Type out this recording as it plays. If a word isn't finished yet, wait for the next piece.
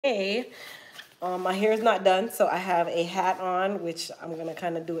Hey, my hair is not done, so I have a hat on, which I'm gonna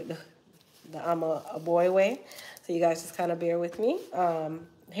kind of do it the I'm a boy way. So you guys just kind of bear with me.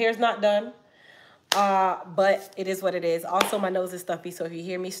 Hair's not done, but it is what it is. Also, my nose is stuffy, so if you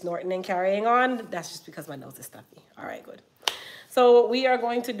hear me snorting and carrying on, that's just because my nose is stuffy. All right, good. So we are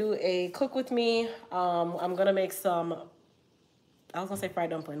going to do a cook with me. I'm gonna make some, I was gonna say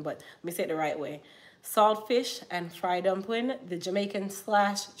fried dumpling, but let me say it the right way. Saltfish and fried dumpling, the Jamaican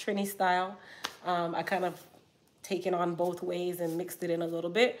slash Trini style. I kind of taken on both ways and mixed it in a little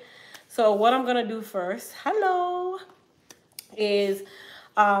bit. So what I'm gonna do first, hello, is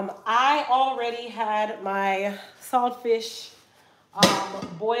I already had my saltfish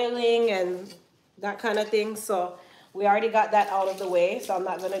boiling and that kind of thing. So we already got that out of the way. So I'm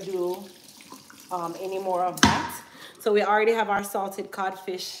not gonna do any more of that. So we already have our salted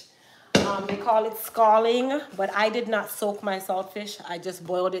codfish. They call it scalding, but I did not soak my saltfish. I just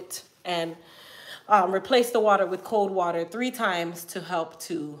boiled it and replaced the water with cold water 3 times to help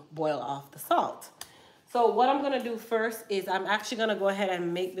to boil off the salt. So what I'm gonna do first is I'm actually gonna go ahead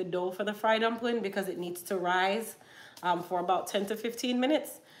and make the dough for the fried dumpling because it needs to rise for about 10 to 15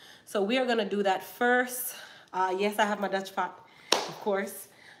 minutes. So we are gonna do that first. Yes, I have my Dutch pot, of course.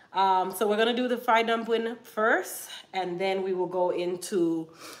 So we're gonna do the fried dumpling first, and then we will go into,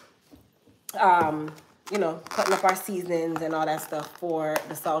 you know, cutting up our seasonings and all that stuff for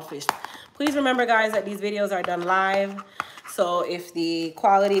the saltfish. Please remember, guys, that these videos are done live. So if the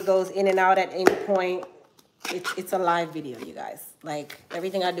quality goes in and out at any point, it's a live video, you guys. Like,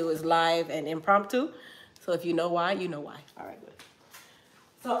 everything I do is live and impromptu. So if you know why, you know why. All right, good.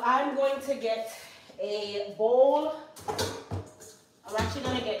 So I'm going to get a bowl. I'm actually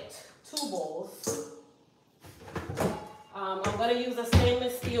gonna get 2 bowls. I'm gonna use a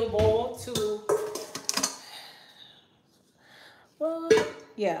stainless steel bowl to, well,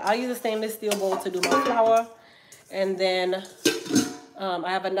 yeah, I'll use a stainless steel bowl to do my flour. And then I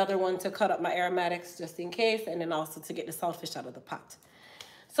have another one to cut up my aromatics just in case, and then also to get the saltfish out of the pot.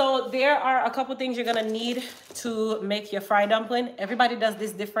 So there are a couple things you're gonna need to make your fried dumpling. Everybody does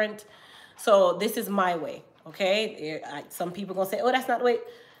this different. So this is my way, okay? Some people gonna say, oh, that's not the way.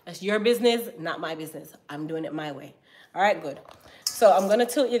 That's your business, not my business. I'm doing it my way. All right, good. So I'm gonna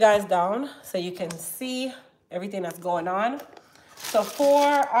tilt you guys down so you can see everything that's going on. So for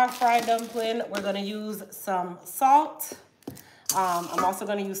our fried dumpling, we're gonna use some salt. I'm also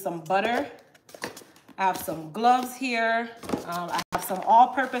gonna use some butter. I have some gloves here. I have some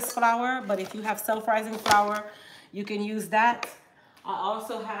all-purpose flour, but if you have self-rising flour, you can use that. I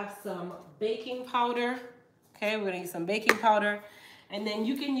also have some baking powder. Okay, we're gonna use some baking powder. And then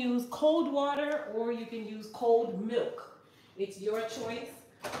you can use cold water or you can use cold milk. It's your choice.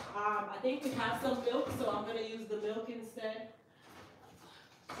 I think we have some milk, so I'm gonna use the milk instead.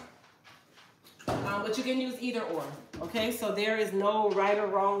 But you can use either or, okay? So there is no right or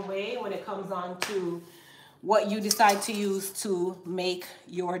wrong way when it comes on to what you decide to use to make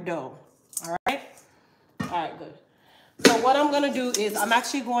your dough, all right? All right, good. So what I'm gonna do is I'm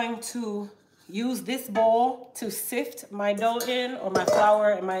actually going to use this bowl to sift my dough in, or my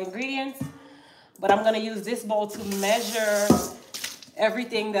flour and my ingredients, but I'm gonna use this bowl to measure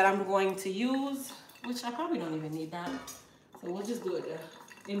everything that I'm going to use, which I probably don't even need that. So we'll just do it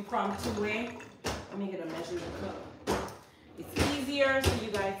the impromptu way. Let me get a measuring cup. It's easier so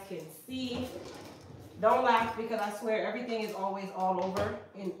you guys can see. Don't laugh because I swear everything is always all over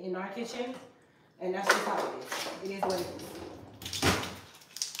in our kitchen. And that's just how it is. It is what it is.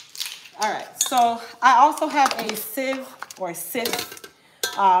 All right, so I also have a sieve or sieve.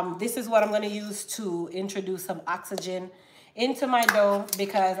 This is what I'm gonna use to introduce some oxygen into my dough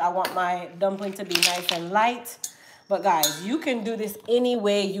because I want my dumpling to be nice and light. But guys, you can do this any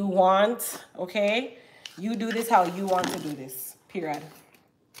way you want, okay? You do this how you want to do this, period.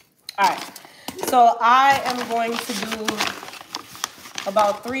 All right, so I am going to do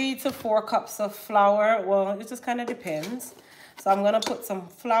about 3 to 4 cups of flour. Well, it just kind of depends. So I'm gonna put some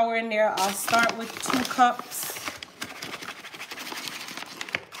flour in there. I'll start with 2 cups.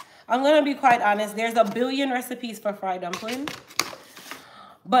 I'm gonna be quite honest, there's a billion recipes for fried dumpling.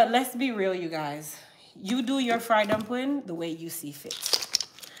 But let's be real, you guys. You do your fried dumpling the way you see fit.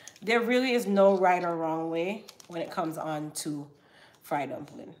 There really is no right or wrong way when it comes on to fried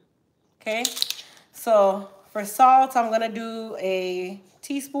dumpling, okay? So for salt, I'm gonna do a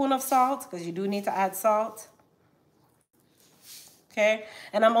teaspoon of salt because you do need to add salt, okay?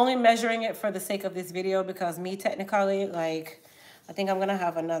 And I'm only measuring it for the sake of this video because me technically, like, I think I'm gonna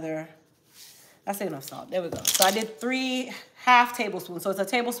have another, that's enough salt, there we go. So I did 3 half tablespoons, so it's a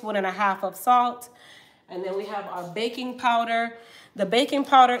tablespoon and a half of salt. And then we have our baking powder. The baking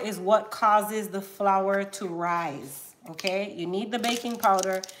powder is what causes the flour to rise, okay? You need the baking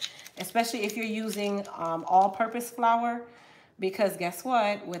powder, especially if you're using all-purpose flour, because guess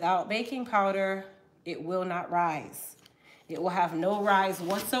what? Without baking powder, it will not rise. It will have no rise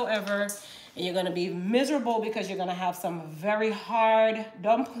whatsoever, and you're gonna be miserable because you're gonna have some very hard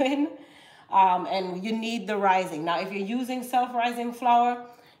dumpling, and you need the rising. Now, if you're using self-rising flour,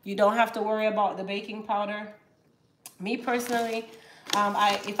 you don't have to worry about the baking powder. Me personally,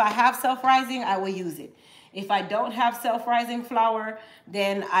 if I have self-rising, I will use it. If I don't have self-rising flour,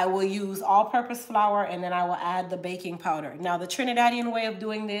 then I will use all-purpose flour, and then I will add the baking powder. Now, the Trinidadian way of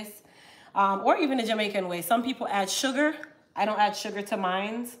doing this, or even the Jamaican way, some people add sugar. I don't add sugar to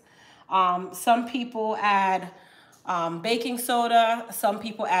mine. Some people add baking soda. Some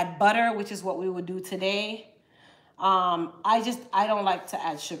people add butter, which is what we would do today. I don't like to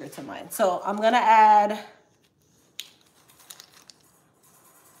add sugar to mine. So I'm gonna add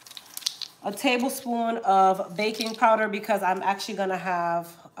a tablespoon of baking powder because I'm actually gonna have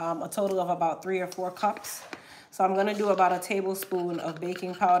a total of about 3 or 4 cups. So I'm gonna do about a tablespoon of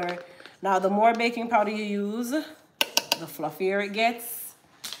baking powder. Now, the more baking powder you use, the fluffier it gets.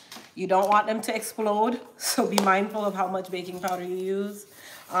 You don't want them to explode, so be mindful of how much baking powder you use.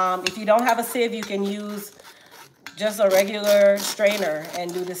 If you don't have a sieve, you can use just a regular strainer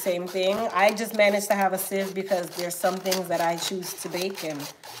and do the same thing. I just managed to have a sieve because there's some things that I choose to bake and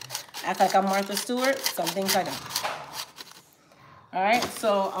act like I'm Martha Stewart, some things I don't. All right,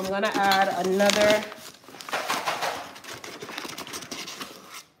 so I'm gonna add another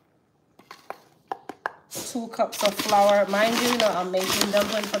two cups of flour. Mind you, I'm making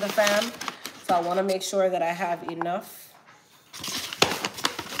dumpling for the fam, so I wanna make sure that I have enough.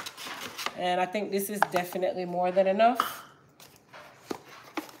 And I think this is definitely more than enough.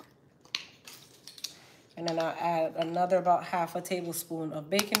 And then I'll add another about half a tablespoon of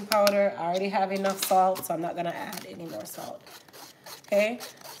baking powder. I already have enough salt, so I'm not gonna add any more salt. Okay,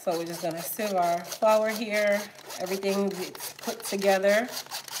 so we're just gonna sieve our flour here. Everything gets put together.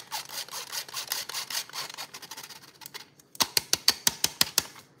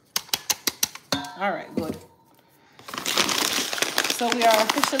 All right, good. So we are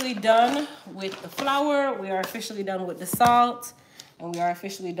officially done with the flour, we are officially done with the salt, and we are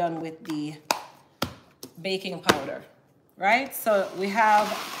officially done with the baking powder, right? So we have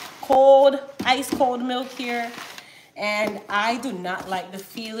ice cold milk here, and I do not like the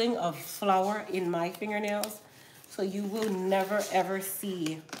feeling of flour in my fingernails. So you will never ever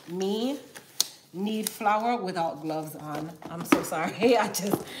see me knead flour without gloves on. I'm so sorry.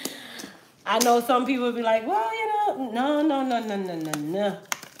 I know some people will be like, well, no.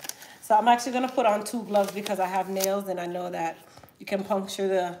 So I'm actually gonna put on 2 gloves because I have nails and I know that you can puncture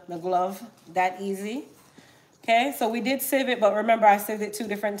the glove that easy. Okay, so we did sieve it, but remember I sieved it 2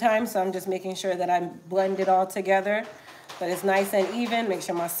 different times, so I'm just making sure that I blend it all together, that it's nice and even. Make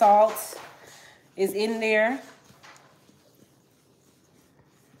sure my salt is in there.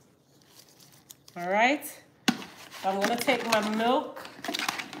 All right, so I'm gonna take my milk.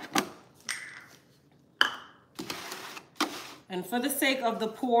 And for the sake of the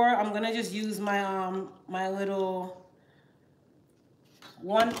pour, I'm gonna just use my my little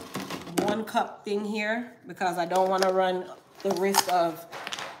one cup thing here because I don't want to run the risk of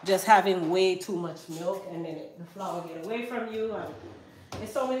just having way too much milk and then the flour get away from you. And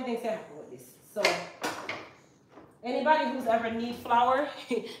there's so many things that happen with this. So anybody who's ever need flour,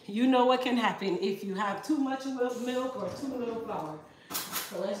 you know what can happen if you have too much milk or too little flour.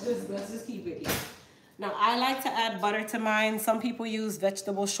 So let's just keep it here. Now, I like to add butter to mine. Some people use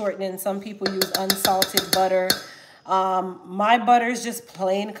vegetable shortening. Some people use unsalted butter. My butter is just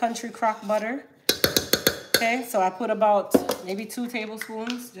plain country crock butter. Okay, so I put about maybe 2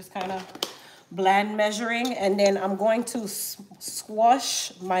 tablespoons, just kind of bland measuring. And then I'm going to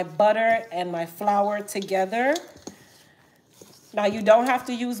squash my butter and my flour together. Now, you don't have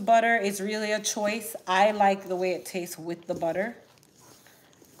to use butter. It's really a choice. I like the way it tastes with the butter.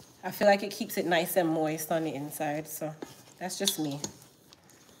 I feel like it keeps it nice and moist on the inside, so that's just me.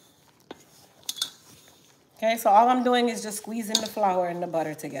 Okay, so all I'm doing is just squeezing the flour and the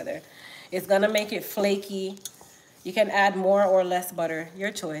butter together. It's gonna make it flaky. You can add more or less butter, your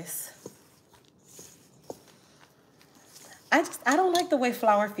choice. I don't like the way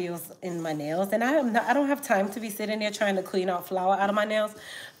flour feels in my nails, and I don't have time to be sitting there trying to clean out flour out of my nails.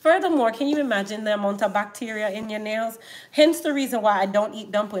 Furthermore, can you imagine the amount of bacteria in your nails? Hence the reason why I don't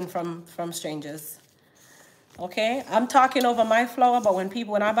eat dumpling from strangers. Okay, I'm talking over my flour, but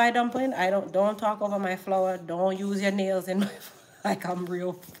when I buy dumpling, don't talk over my flour. Don't use your nails in my like I'm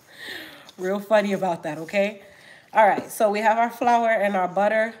real Real funny about that, okay? All right, so we have our flour and our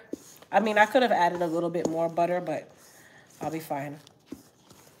butter. I mean, I could have added a little bit more butter, but I'll be fine.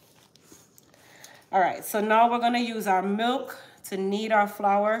 All right, so now we're gonna use our milk to knead our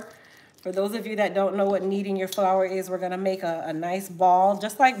flour. For those of you that don't know what kneading your flour is, we're gonna make a nice ball,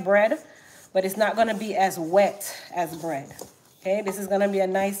 just like bread, but it's not gonna be as wet as bread. Okay, this is gonna be a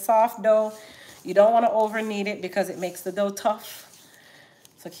nice soft dough. You don't wanna over knead it because it makes the dough tough.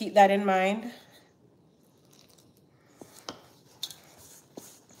 So keep that in mind.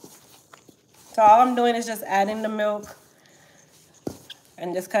 So all I'm doing is just adding the milk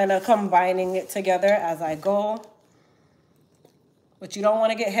and just kind of combining it together as I go. But you don't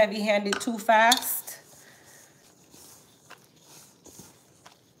want to get heavy-handed too fast.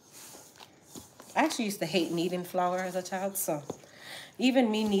 I actually used to hate kneading flour as a child, so even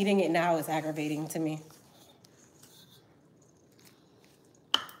me kneading it now is aggravating to me.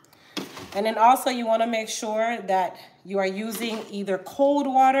 And then also you want to make sure that you are using either cold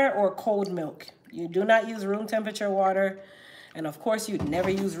water or cold milk. You do not use room temperature water. And of course, you'd never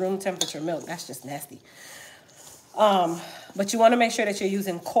use room temperature milk. That's just nasty. But you want to make sure that you're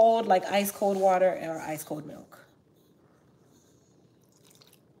using cold, like ice cold water or ice cold milk.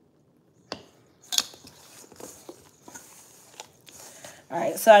 All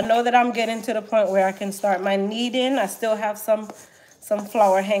right, so I know that I'm getting to the point where I can start my kneading. I still have some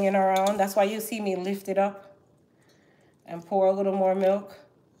flour hanging around. That's why you see me lift it up and pour a little more milk.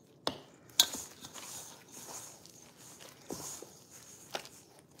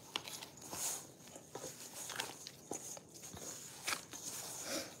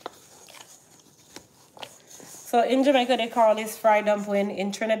 So in Jamaica, they call this fried dumpling.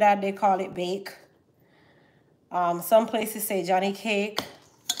 In Trinidad, they call it bake. Some places say Johnny cake.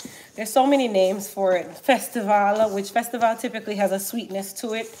 There's so many names for it. Festival, which festival typically has a sweetness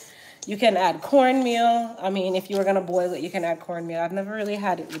to it. You can add cornmeal. I mean, if you were gonna boil it, you can add cornmeal. I've never really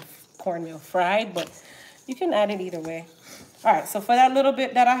had it with cornmeal fried, but you can add it either way. All right, so for that little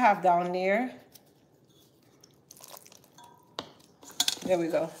bit that I have down there we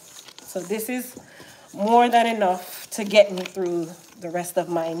go. So this is more than enough to get me through the rest of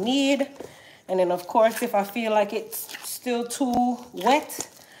my knead. And then of course, if I feel like it's still too wet,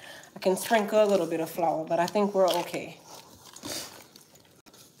 I can sprinkle a little bit of flour, but I think we're okay.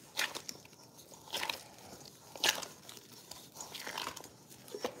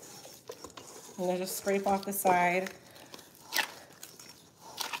 And I just scrape off the side.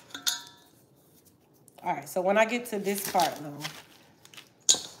 All right, so when I get to this part now,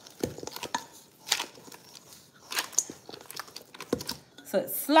 so it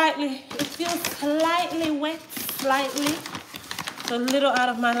feels slightly wet, slightly. So a little out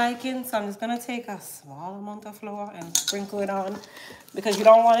of my liking. So I'm just gonna take a small amount of flour and sprinkle it on because you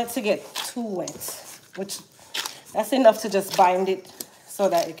don't want it to get too wet, which that's enough to just bind it so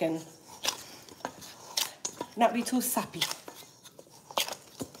that it can not be too sappy.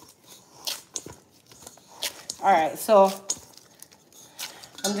 All right, so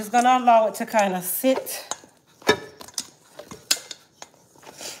I'm just gonna allow it to kind of sit.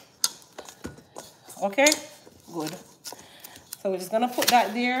 Okay, good. So we're just gonna put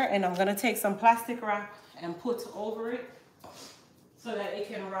that there, and I'm gonna take some plastic wrap and put over it so that it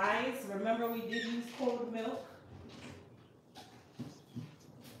can rise. Remember, we did use cold milk.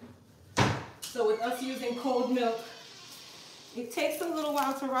 So with us using cold milk, it takes a little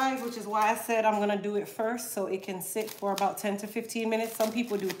while to rise, which is why I said I'm gonna do it first so it can sit for about 10 to 15 minutes. Some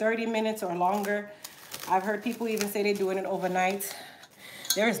people do 30 minutes or longer. I've heard people even say they're doing it overnight.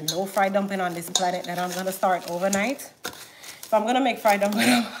 There is no fried dumpling on this planet that I'm gonna start overnight. If I'm gonna make fried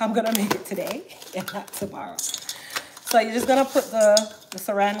dumpling, I'm gonna make it today and not tomorrow. So you're just gonna put the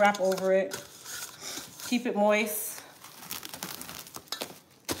saran wrap over it. Keep it moist.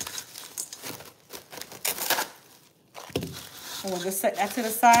 And we'll just set that to the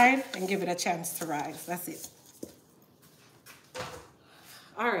side and give it a chance to rise. That's it.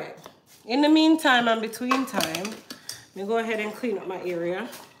 All right. In the meantime, and between time, let me go ahead and clean up my area.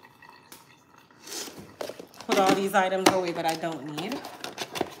 Put all these items away that I don't need.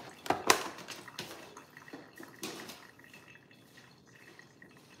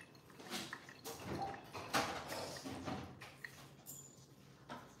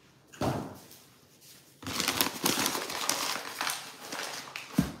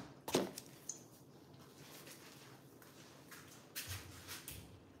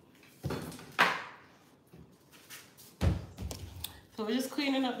 So we're just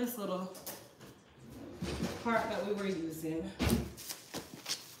cleaning up this little part that we were using.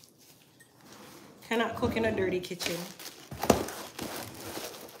 Cannot cook in a dirty kitchen.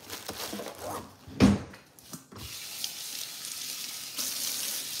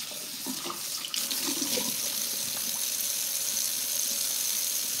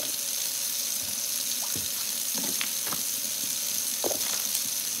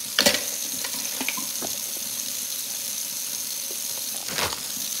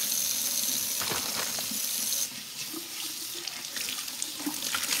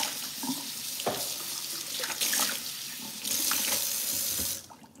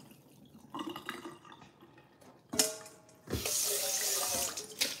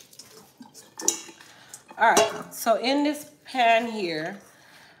 All right, so in this pan here,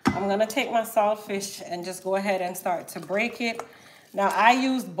 I'm gonna take my saltfish and just go ahead and start to break it. Now I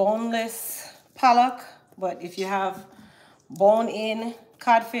use boneless pollock, but if you have bone-in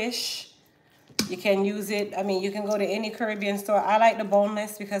codfish, you can use it. I mean, you can go to any Caribbean store. I like the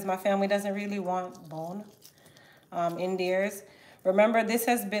boneless because my family doesn't really want bone in theirs. Remember, this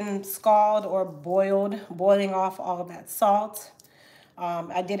has been scalded or boiled, boiling off all of that salt.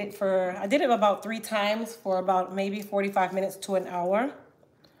 I did it about 3 times for about maybe 45 minutes to an hour.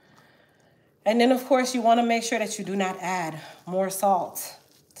 And then, of course, you want to make sure that you do not add more salt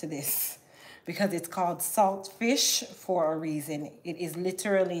to this because it's called salt fish for a reason. It is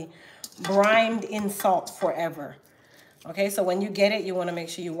literally brined in salt forever. Okay, so when you get it, you want to make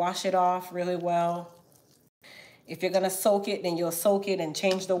sure you wash it off really well. If you're going to soak it, then you'll soak it and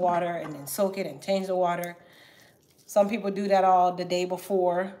change the water and then soak it and change the water. Some people do that all the day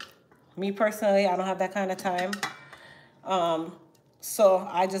before. Me personally, I don't have that kind of time. So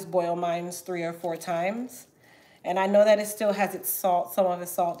I just boil mine 3 or 4 times. And I know that it still has its salt, some of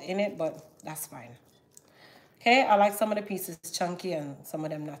its salt in it, but that's fine. Okay, I like some of the pieces chunky and some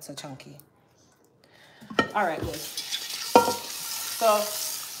of them not so chunky. All right, good. So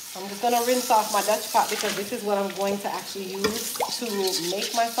I'm just gonna rinse off my Dutch pot because this is what I'm going to actually use to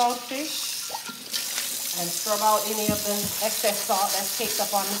make my saltfish and scrub out any of the excess salt that's caked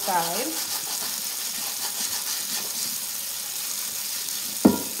up on the side.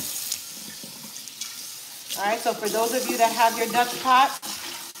 All right, so for those of you that have your Dutch pot,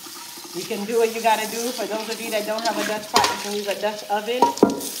 you can do what you gotta do. For those of you that don't have a Dutch pot, you can use a Dutch oven.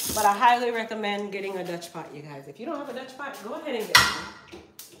 But I highly recommend getting a Dutch pot, you guys. If you don't have a Dutch pot, go ahead and get one.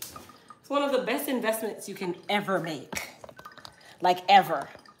 It's one of the best investments you can ever make. Like ever.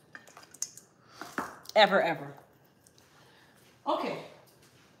 Ever, ever. Okay,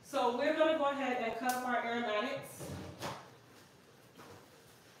 so we're gonna go ahead and cut up our aromatics.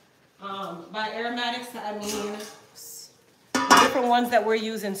 By aromatics, I mean different ones that we're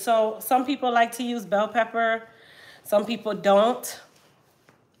using. So some people like to use bell pepper. Some people don't.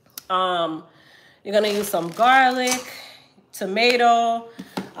 You're gonna use some garlic, tomato.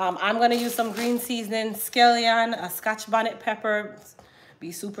 I'm gonna use some green seasoning, scallion, a Scotch bonnet pepper.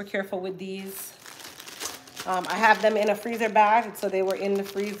 Be super careful with these. I have them in a freezer bag, so they were in the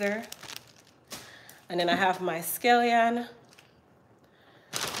freezer. And then I have my scallion.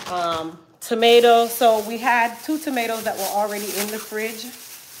 Tomato. So we had 2 tomatoes that were already in the fridge.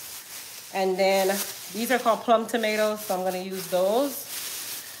 And then these are called plum tomatoes, so I'm gonna use those.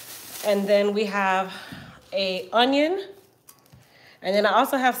 And then we have an onion. And then I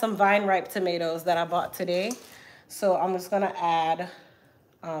also have some vine ripe tomatoes that I bought today. So I'm just gonna add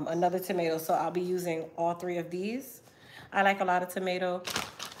another tomato. So I'll be using all 3 of these. I like a lot of tomato.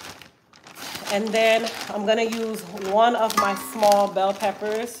 And then I'm gonna use one of my small bell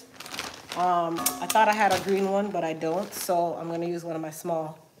peppers. I thought I had a green one, but I don't. So I'm gonna use one of my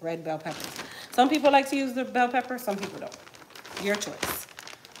small red bell peppers. Some people like to use the bell pepper, some people don't. Your choice.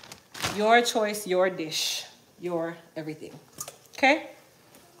 Your choice, your dish, your everything. Okay?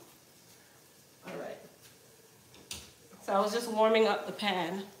 All right. So I was just warming up the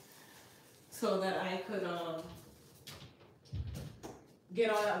pan so that I could get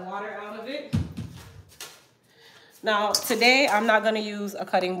all that water out of it. Now, today, I'm not going to use a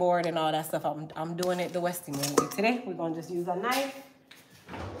cutting board and all that stuff. I'm doing it the West Indian way. Today, we're going to just use a knife,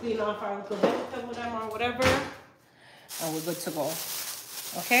 clean off our little vegetable or whatever, and we're good to go.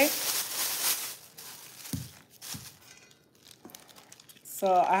 Okay?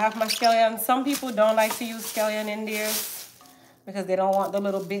 So, I have my scallion. Some people don't like to use scallion in theirs because they don't want the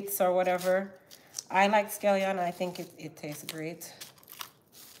little bits or whatever. I like scallion. I think it tastes great.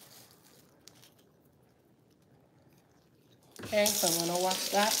 Okay, so I'm gonna wash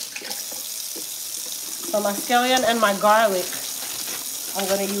that. So my scallion and my garlic, I'm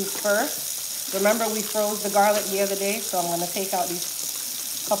gonna use first. Remember we froze the garlic the other day, so I'm gonna take out these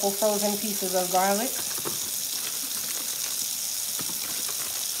couple frozen pieces of garlic.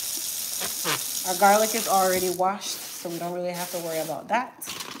 Our garlic is already washed, so we don't really have to worry about that.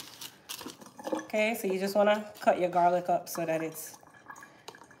 Okay, so you just wanna cut your garlic up so that it's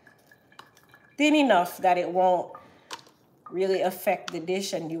thin enough that it won't really affect the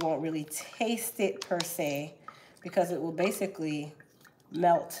dish and you won't really taste it per se because it will basically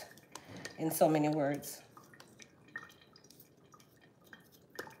melt in so many words.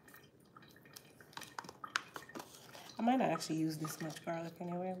 I might not actually use this much garlic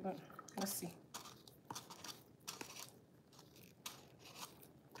anyway, but let's see.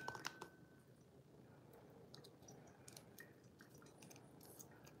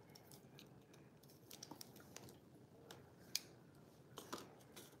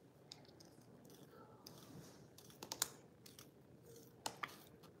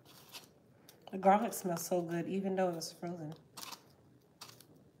 The garlic smells so good, even though it was frozen.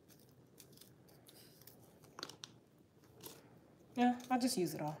 Yeah, I'll just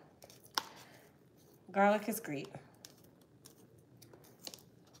use it all. Garlic is great.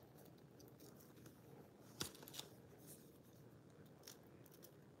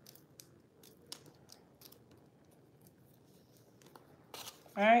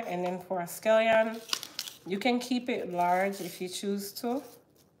 All right, and then for a scallion, you can keep it large if you choose to,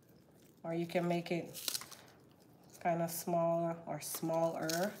 or you can make it kind of smaller or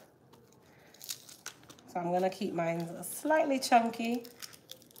smaller. So I'm gonna keep mine slightly chunky.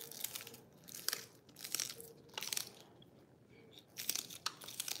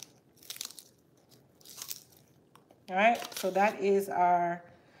 All right, so that is our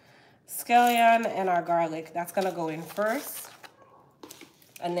scallion and our garlic. That's gonna go in first.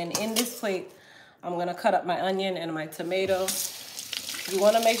 And then in this plate, I'm gonna cut up my onion and my tomato. You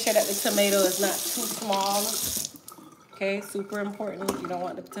wanna make sure that the tomato is not too small. Okay, super important. You don't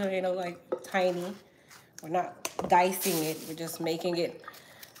want the tomato like tiny. We're not dicing it, we're just making it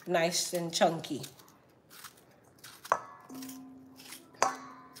nice and chunky.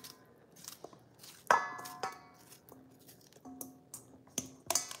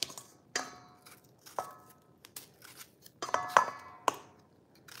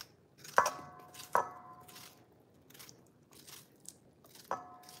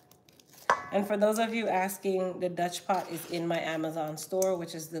 And for those of you asking, the Dutch pot is in my Amazon store,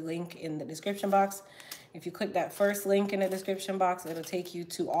 which is the link in the description box. If you click that first link in the description box, it'll take you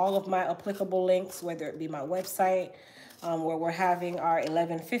to all of my applicable links, whether it be my website, where we're having our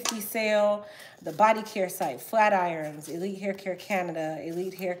 11.50 sale, the body care site, Flat Irons, Elite Hair Care Canada,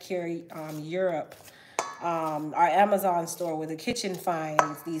 Elite Hair Care Europe, our Amazon store with the kitchen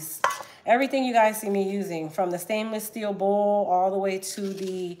finds, everything you guys see me using, from the stainless steel bowl all the way to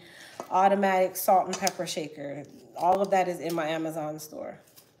the automatic salt and pepper shaker. All of that is in my Amazon store.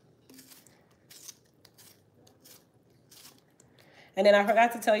 And then I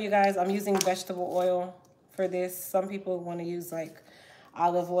forgot to tell you guys, I'm using vegetable oil for this. Some people want to use like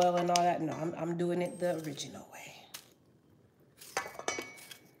olive oil and all that. No, I'm doing it the original way.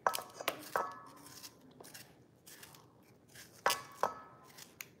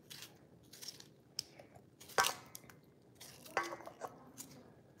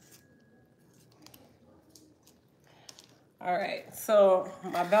 All right, so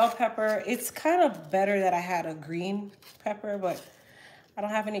my bell pepper, it's kind of better that I had a green pepper, but I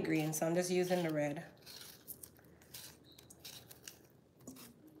don't have any green, so I'm just using the red.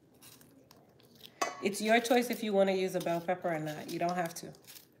 It's your choice if you want to use a bell pepper or not. You don't have to.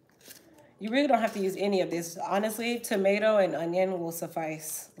 You really don't have to use any of this. Honestly, tomato and onion will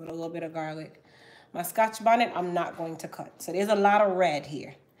suffice with a little bit of garlic. My Scotch bonnet, I'm not going to cut. So there's a lot of red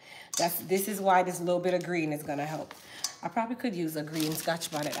here. This is why this little bit of green is going to help. I probably could use a green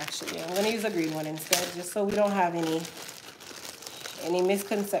Scotch bonnet, actually. I'm going to use a green one instead, just so we don't have any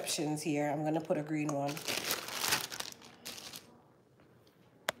misconceptions here. I'm going to put a green one.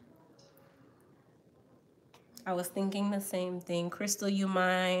 I was thinking the same thing. Crystal, you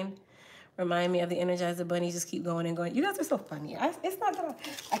mind? Remind me of the Energizer Bunny. Just keep going and going. You guys are so funny. It's not that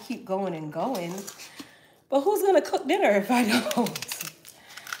I keep going and going. But who's going to cook dinner if I don't?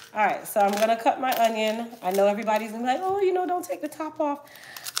 All right, so I'm going to cut my onion. I know everybody's going to be like, oh, you know, don't take the top off.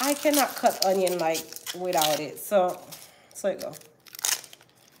 I cannot cut onion, like, without it. So you go.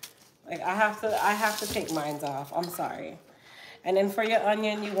 Like, I have to take mine off. I'm sorry. And then for your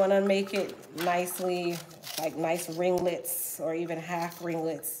onion, you want to make it nicely, like nice ringlets or even half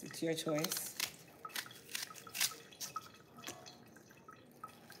ringlets. It's your choice.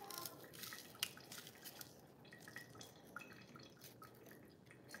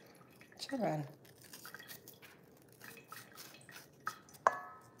 Run.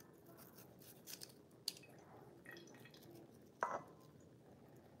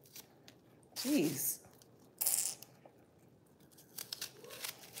 Jeez.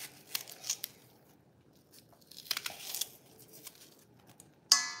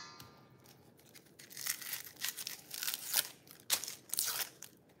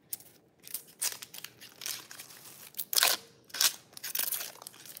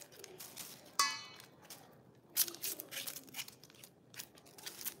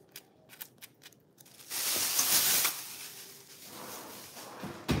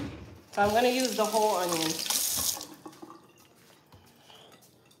 So I'm going to use the whole onion.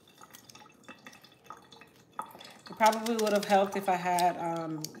 It probably would have helped if I had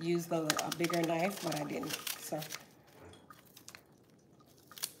used a bigger knife, but I didn't. So.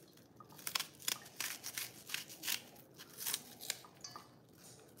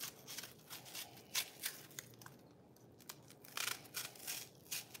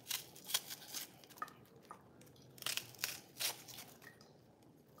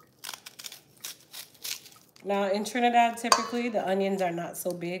 Now in Trinidad, typically the onions are not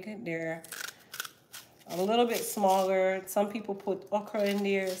so big. They're a little bit smaller. Some people put okra in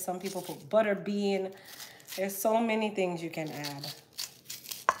there. Some people put butter bean. There's so many things you can add.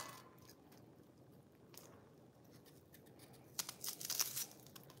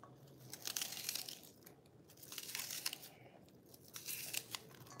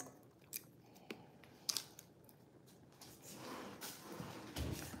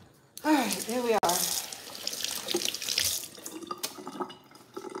 All right, there we are.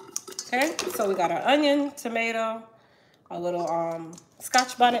 Okay, so we got our onion, tomato, a little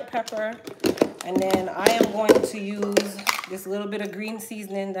scotch bonnet pepper, and then I am going to use this little bit of green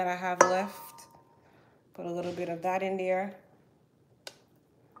seasoning that I have left. Put a little bit of that in there.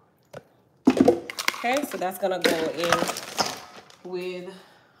 Okay, so that's gonna go in with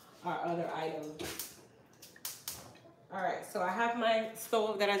our other items. All right, so I have my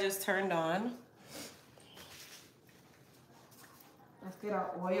stove that I just turned on. Let's get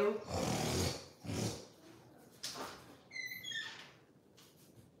our oil.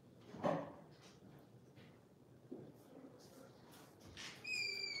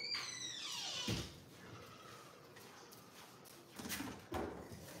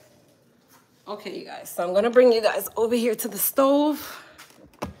 Okay, you guys, so I'm gonna bring you guys over here to the stove.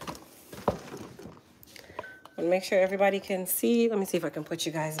 And make sure everybody can see. Let me see if I can put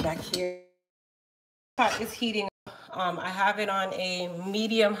you guys back here. Pot is heating. I have it on a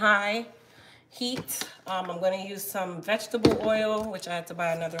medium-high heat. I'm gonna use some vegetable oil, which I had to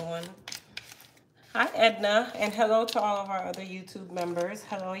buy another one. Hi, Edna, and hello to all of our other YouTube members.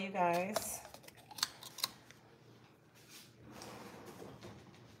 Hello, you guys.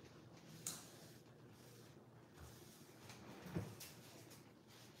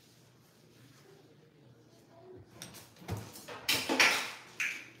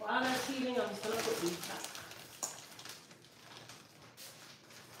 While that's heating, I'm just gonna put these back.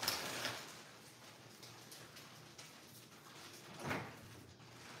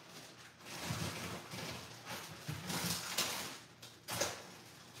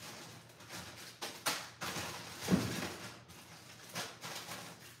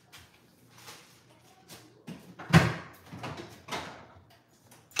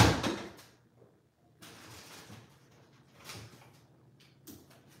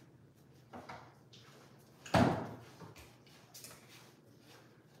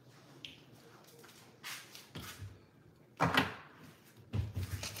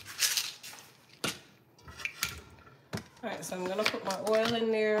 All right, so I'm gonna put my oil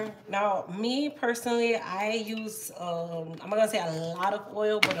in there. Now, me personally, I use, I'm not gonna say a lot of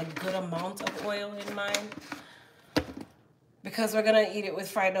oil, but a good amount of oil in mine. Because we're gonna eat it with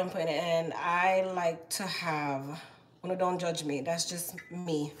fried dumpling, and I like to have, well, don't judge me, that's just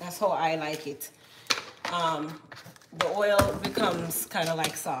me. That's how I like it. The oil becomes kind of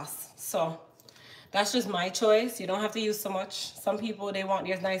like sauce. So that's just my choice. You don't have to use so much. Some people, they want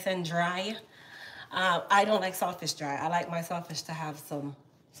theirs nice and dry. I don't like saltfish dry. I like my saltfish to have some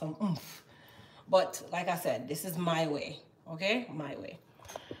oomph. But like I said, this is my way, okay? My way.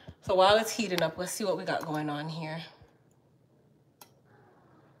 So while it's heating up, let's see what we got going on here.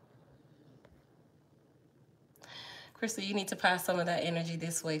 Crystal, you need to pass some of that energy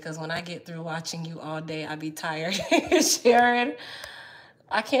this way, because when I get through watching you all day, I be tired. Sharon,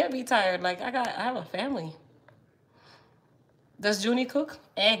 I can't be tired. Like, I have a family. Does Junie cook?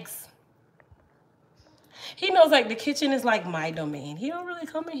 Eggs. He knows, like, the kitchen is like my domain. He don't really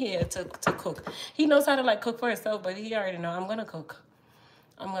come in here to cook. He knows how to, like, cook for himself, but he already know I'm gonna cook.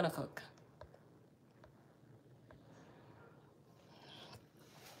 I'm gonna cook.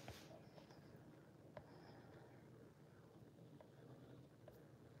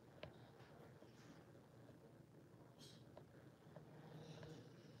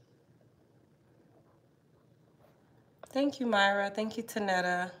 Thank you, Myra. Thank you,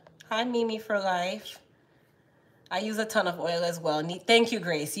 Tanetta. Hi, Mimi for life. I use a ton of oil as well. Thank you,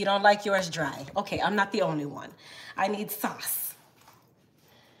 Grace. You don't like yours dry. Okay, I'm not the only one. I need sauce.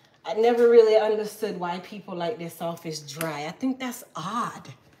 I never really understood why people like their saltfish dry. I think that's odd.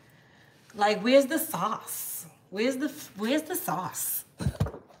 Like, where's the sauce? Where's the sauce?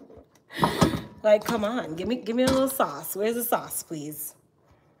 Like, come on, give me a little sauce. Where's the sauce, please?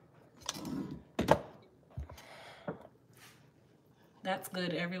 That's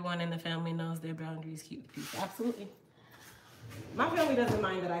good. Everyone in the family knows their boundaries. Keep the peace. Absolutely. My family doesn't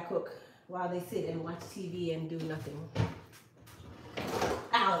mind that I cook while they sit and watch TV and do nothing.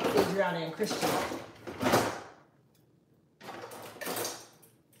 Alex, Adriana, and Christian.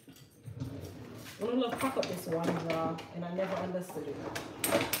 I'm gonna fuck up this one draw, and I never understood it.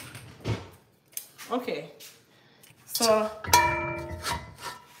 Okay. So,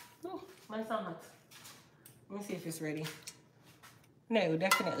 oh, mine's not hot. Let me see if it's ready. No,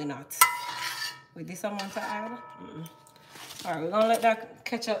 definitely not. With this amount of oil. All right, we're gonna let that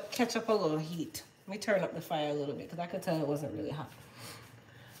catch up a little heat. Let me turn up the fire a little bit because I could tell it wasn't really hot.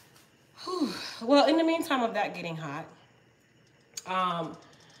 Whew. Well, in the meantime of that getting hot,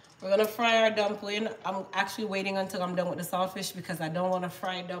 we're gonna fry our dumpling. I'm actually waiting until I'm done with the saltfish because I don't want to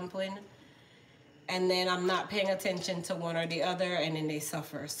fry dumpling and then I'm not paying attention to one or the other and then they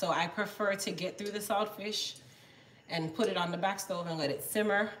suffer. So I prefer to get through the saltfish and put it on the back stove and let it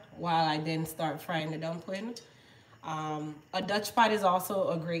simmer while I then start frying the dumpling. A Dutch pot is also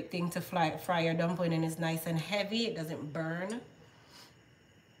a great thing to fry your dumpling, and it's nice and heavy. It doesn't burn.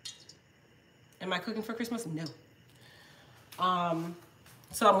 Am I cooking for Christmas? No.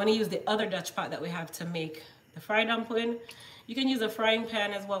 So I'm gonna use the other Dutch pot that we have to make the fried dumpling. You can use a frying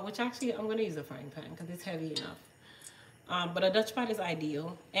pan as well, which actually I'm gonna use a frying pan because it's heavy enough. But a Dutch pot is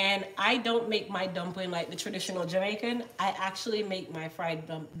ideal. And I don't make my dumpling like the traditional Jamaican. I actually make my fried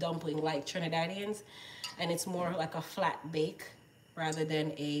dumpling like Trinidadians. And it's more like a flat bake rather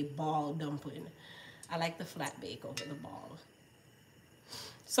than a ball dumpling. I like the flat bake over the ball.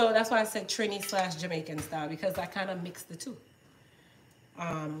 So that's why I said Trini / Jamaican style, because I kind of mix the two.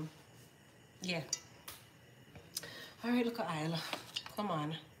 Yeah. All right, look at Isla. Come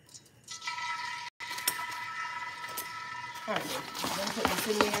on. All right, I'm gonna put this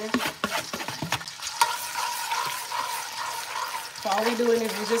in there. So all we're doing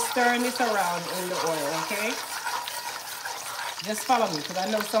is we're just stirring this around in the oil, okay? Just follow me, because I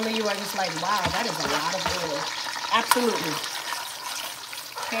know some of you are just like, wow, that is a lot of oil. Absolutely.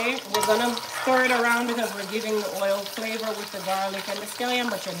 Okay, we're gonna stir it around because we're giving the oil flavor with the garlic and the scallion,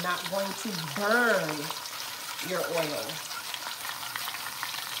 but you're not going to burn your oil.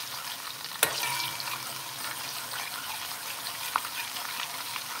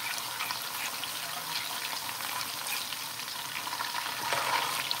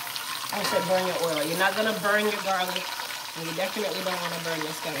 I said burn your oil. You're not gonna burn your garlic, and you definitely don't want to burn your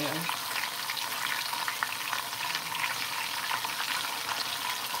scallion.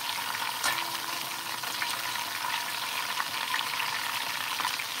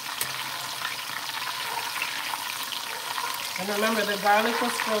 And remember, the garlic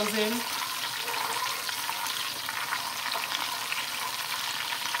was frozen.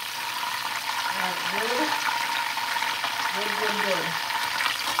 Good. Good, good, good.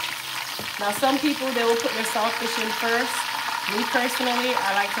 Now, some people, they will put their saltfish in first. Me personally,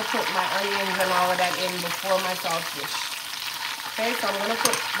 I like to put my onions and all of that in before my saltfish. Okay, so I'm going to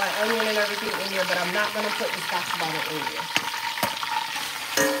put my onion and everything in here, but I'm not going to put the scotch bonnet in here.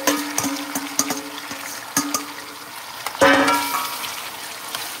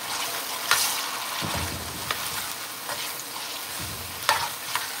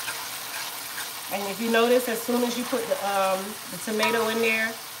 And if you notice, as soon as you put the tomato in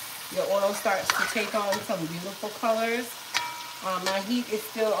there, your oil starts to take on some beautiful colors. My heat is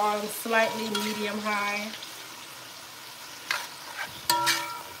still on slightly medium high.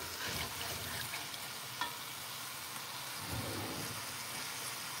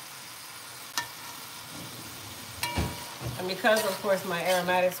 And because, of course, my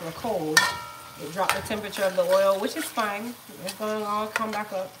aromatics were cold, it dropped the temperature of the oil, which is fine. It's going to all come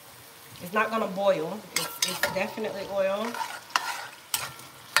back up. It's not going to boil. It's definitely oil.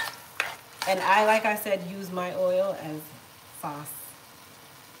 And I, like I said, use my oil as sauce.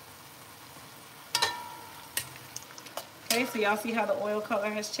 Okay, so y'all see how the oil color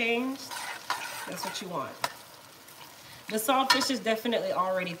has changed? That's what you want. The saltfish is definitely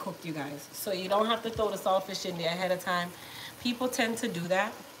already cooked, you guys. So you don't have to throw the saltfish in there ahead of time. People tend to do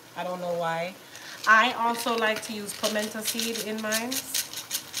that. I don't know why. I also like to use pimento seed in mine.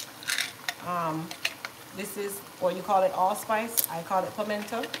 This is, or you call it allspice. I call it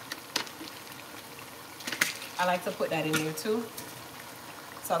pimento. I like to put that in there too.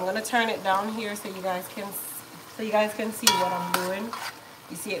 So I'm gonna turn it down here so you guys can see what I'm doing.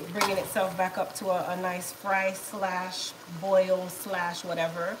 You see it bringing itself back up to a nice fry / boil /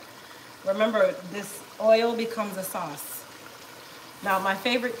 whatever. Remember, this oil becomes a sauce. Now, my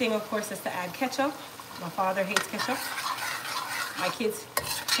favorite thing, of course, is to add ketchup. My father hates ketchup. My kids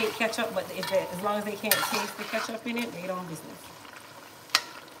hate ketchup, but as long as they can't taste the ketchup in it, they don't business.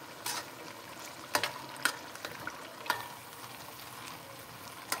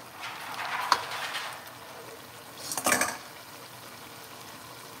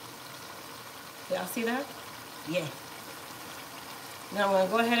 Y'all see that? Yeah. Now I'm going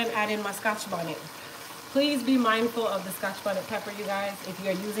to go ahead and add in my scotch bonnet. Please be mindful of the Scotch bonnet pepper, you guys. If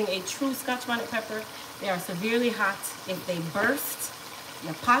you're using a true Scotch bonnet pepper, they are severely hot. If they burst,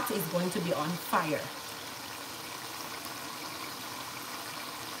 your pot is going to be on fire.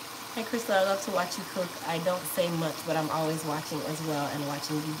 Hey Crystal, I love to watch you cook. I don't say much, but I'm always watching as well and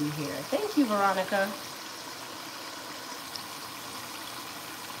watching you do hair. Thank you, Veronica.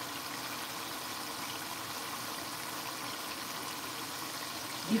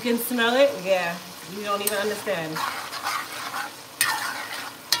 You can smell it? Yeah, you don't even understand.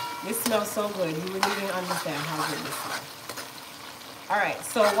 This smells so good. You wouldn't even understand how good this smells. All right,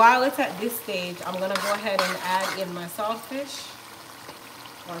 so while it's at this stage, I'm gonna go ahead and add in my saltfish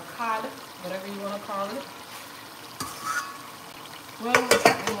or cod, whatever you wanna call it. Well,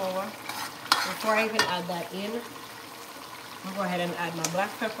 more. Before I even add that in, I'll go ahead and add my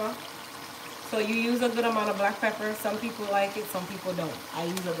black pepper. So you use a good amount of black pepper. Some people like it, some people don't. I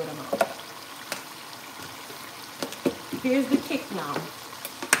use a good amount. Here's the kick now.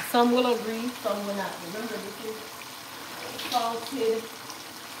 Some will agree, some will not. Remember, this is salted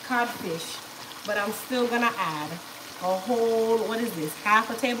codfish. But I'm still gonna add a whole, what is this? Half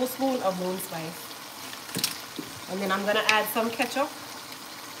a tablespoon of moon spice. And then I'm gonna add some ketchup.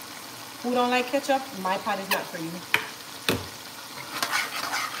 Who don't like ketchup? My pot is not for you.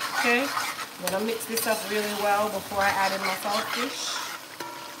 Okay? I'm gonna mix this up really well before I add in my saltfish.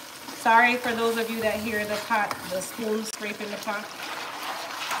 Sorry for those of you that hear the pot, the spoon scraping the pot.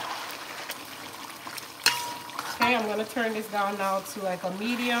 Okay, I'm gonna turn this down now to like a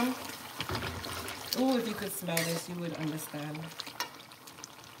medium. Ooh, if you could smell this, you would understand.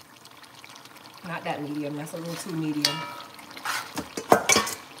 Not that medium, that's a little too medium.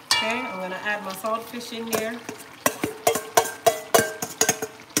 Okay, I'm gonna add my saltfish in there.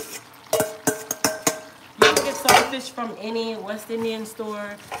 Saltfish from any West Indian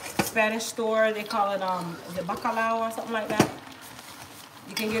store, Spanish store. They call it is it bacalao or something like that.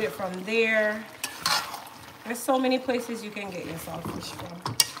 You can get it from there. There's so many places you can get your saltfish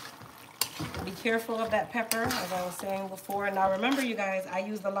from. Be careful of that pepper, as I was saying before. Now remember, you guys, I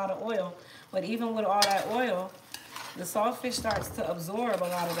used a lot of oil, but even with all that oil, the saltfish starts to absorb a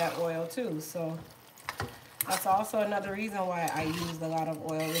lot of that oil too. So that's also another reason why I used a lot of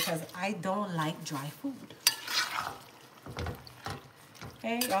oil, because I don't like dry food.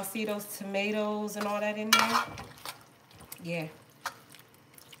 Okay, y'all see those tomatoes and all that in there? Yeah.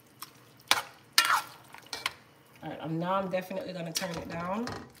 All right, now I'm definitely gonna turn it down.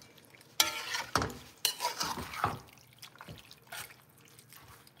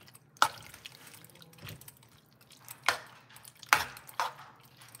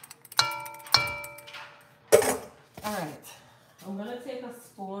 All right, I'm gonna take a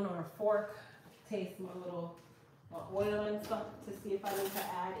spoon or a fork, taste my little oil and stuff to see if I need to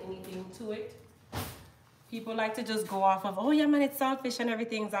add anything to it. People like to just go off of, oh yeah man, it's saltfish and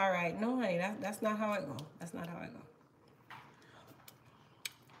everything's all right. No honey, that's not how it go. That's not how it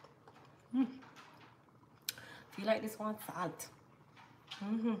go. Feel like this one salt.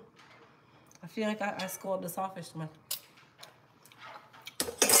 I feel like I scored the saltfish, man.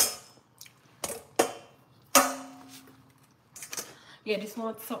 Yeah, this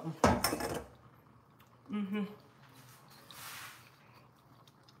wants something.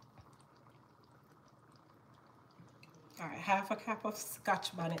 All right, half a cup of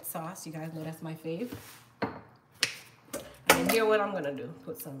Scotch bonnet sauce. You guys know that's my fave. And then here what I'm gonna do,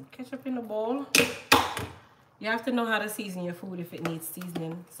 put some ketchup in the bowl. You have to know how to season your food if it needs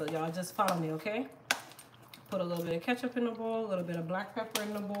seasoning. So y'all just follow me, okay? Put a little bit of ketchup in the bowl, a little bit of black pepper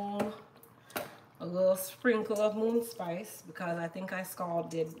in the bowl, a little sprinkle of moon spice, because I think I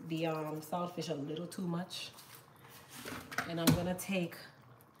scalded the saltfish a little too much. And I'm gonna take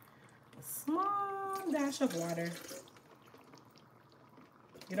a small dash of water.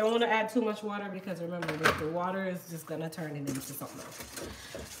 You don't want to add too much water, because remember, the water is just gonna turn it into something else.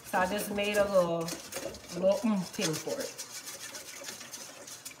 So I just made a little thing for it.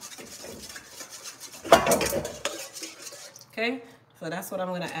 Okay, so that's what I'm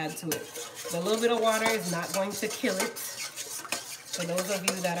gonna add to it. The little bit of water is not going to kill it. For those of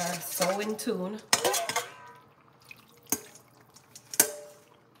you that are so in tune.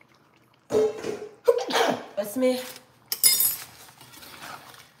 That's me.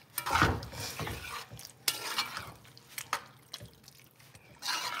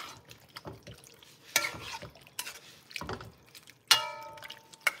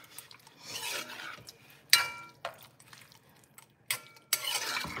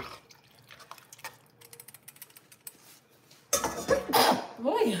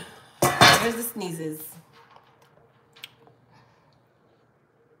 Boy, there's the sneezes.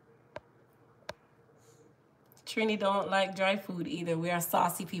 Trini don't like dry food either. We are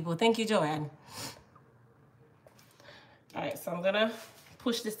saucy people. Thank you, Joanne. All right, so I'm gonna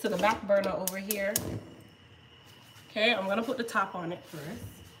push this to the back burner over here. Okay, I'm gonna put the top on it first.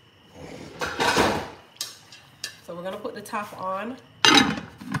 So we're gonna put the top on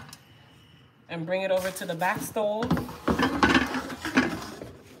and bring it over to the back stove.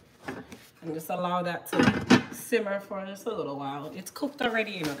 And just allow that to simmer for just a little while. It's cooked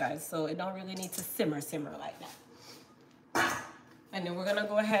already, you know, guys, so it don't really need to simmer like that. And then we're gonna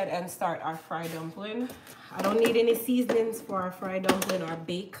go ahead and start our fried dumpling. I don't need any seasonings for our fried dumpling or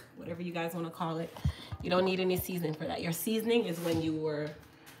bake, whatever you guys wanna call it. You don't need any seasoning for that. Your seasoning is when you were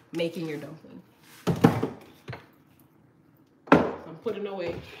making your dumpling. I'm putting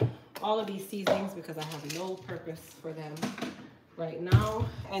away all of these seasonings because I have no purpose for them right now.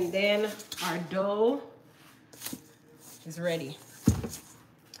 And then our dough is ready.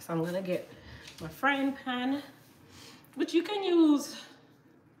 So I'm gonna get my frying pan, which you can use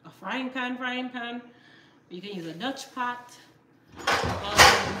a frying pan. You can use a Dutch pot.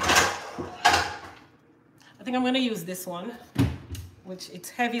 I think I'm gonna use this one, which it's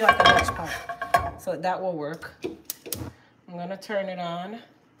heavy like a Dutch pot, so that will work. I'm gonna turn it on.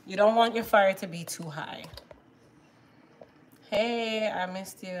 You don't want your fire to be too high. Hey, I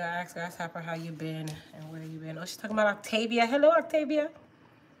missed you. I asked Grasshopper how you been and where you been. Oh, she's talking about Octavia. Hello, Octavia.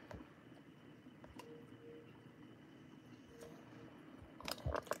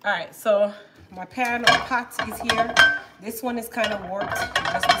 All right, so my pan or pot is here. This one is kind of warped,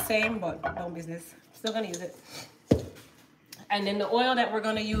 just the same, but no business. Still gonna use it. And then the oil that we're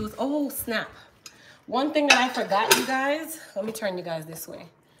gonna use, oh snap. One thing that I forgot, you guys, let me turn you guys this way.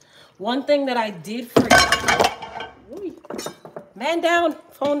 One thing that I did forget, ooh, man down,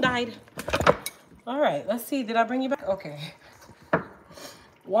 phone died. All right, let's see, did I bring you back? Okay.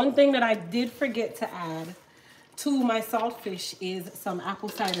 One thing that I did forget to add to my saltfish is some apple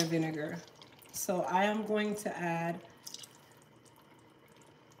cider vinegar. So I am going to add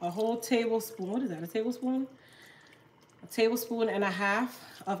a whole tablespoon, what is that, a tablespoon? A tablespoon and a half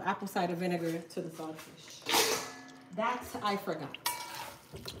of apple cider vinegar to the saltfish. That I forgot.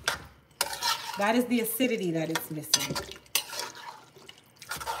 That is the acidity that it's missing.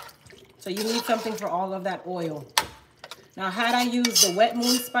 So you need something for all of that oil. Now, had I used the wet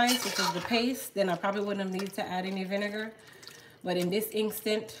moon spice, which is the paste, then I probably wouldn't have needed to add any vinegar. But in this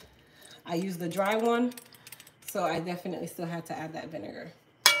instant, I used the dry one, so I definitely still had to add that vinegar.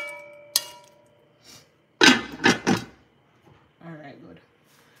 All right, good.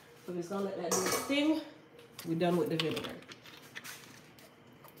 So we're just gonna let that do its thing. We're done with the vinegar.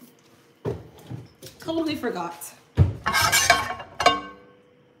 Totally forgot.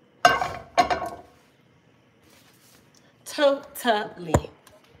 Totally.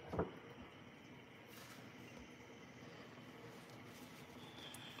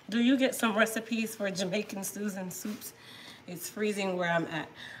 Do you get some recipes for Jamaican stews and soups? It's freezing where I'm at.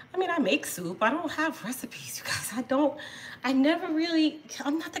 I mean, I make soup. I don't have recipes, you guys.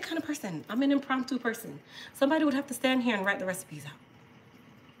 I'm not that kind of person. I'm an impromptu person. Somebody would have to stand here and write the recipes out.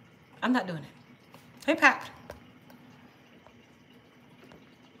 I'm not doing it. Hey, Pat.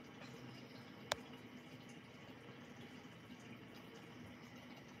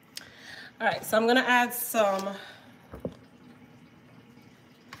 All right, so I'm gonna add some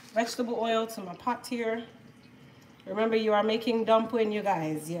vegetable oil to my pot here. Remember, you are making dumpling, you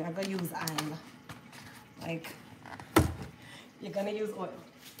guys. You're gonna use oil. Like, you're gonna use oil.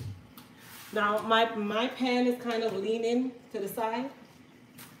 Now, my pan is kind of leaning to the side.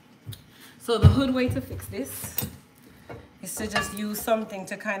 So the hood way to fix this is to just use something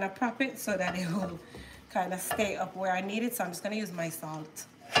to kind of prop it so that it will kind of stay up where I need it. So I'm just gonna use my salt,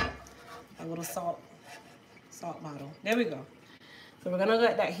 a little salt bottle. There we go. So we're gonna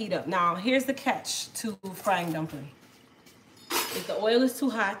let that heat up. Now, here's the catch to frying dumpling. If the oil is too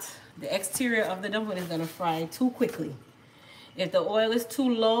hot, the exterior of the dumpling is gonna fry too quickly. If the oil is too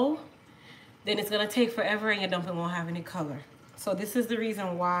low, then it's gonna take forever and your dumpling won't have any color. So this is the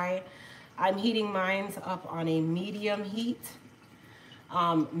reason why I'm heating mine up on a medium heat,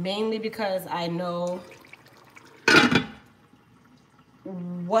 mainly because I know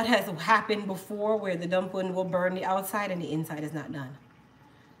what has happened before where the dumpling will burn the outside and the inside is not done,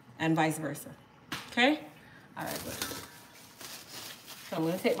 and vice versa. Okay? All right, good. So I'm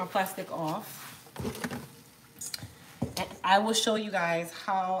gonna take my plastic off. And I will show you guys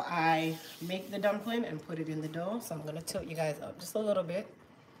how I make the dumpling and put it in the dough. So I'm gonna tilt you guys up just a little bit.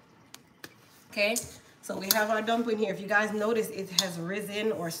 Okay, so we have our dumpling here. If you guys notice, it has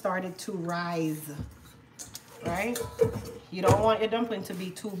risen or started to rise, right? You don't want your dumpling to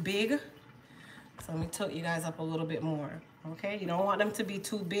be too big. So let me tilt you guys up a little bit more. Okay, you don't want them to be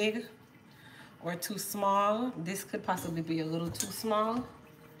too big or too small. This could possibly be a little too small.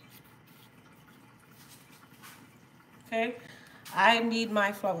 Okay, I need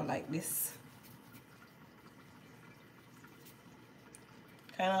my flour like this.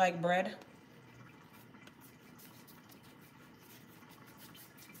 Kind of like bread.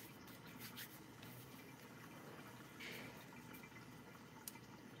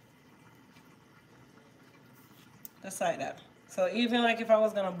 Just like that. So even like if I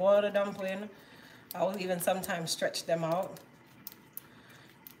was gonna boil the dumpling, I will even sometimes stretch them out,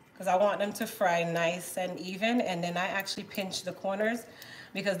 because I want them to fry nice and even, and then I actually pinch the corners,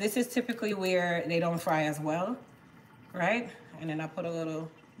 because this is typically where they don't fry as well, right? And then I put a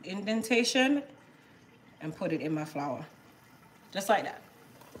little indentation and put it in my flour, just like that.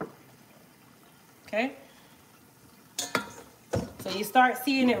 Okay? So you start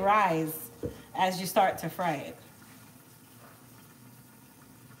seeing it rise as you start to fry it.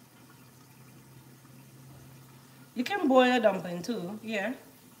 You can boil a dumpling too, yeah.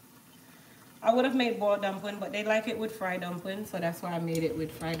 I would have made boiled dumpling, but they like it with fried dumpling, so that's why I made it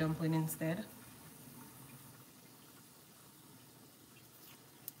with fried dumpling instead.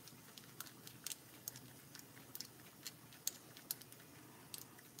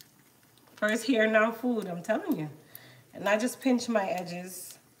 First here, now food, I'm telling you. And I just pinch my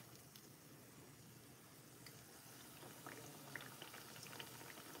edges.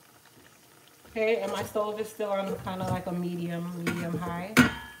 Okay, and my stove is still on kind of like a medium high.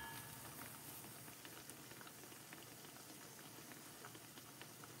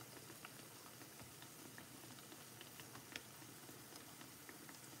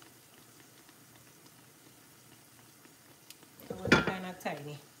 It was kind of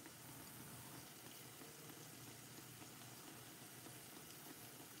tiny.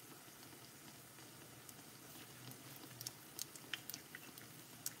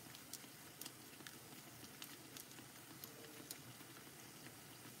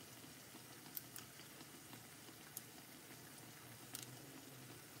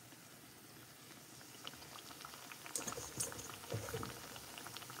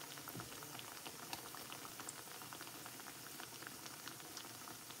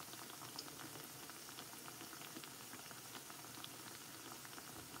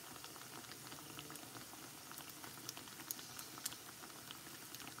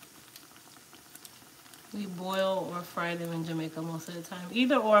 We boil or fry them in Jamaica most of the time.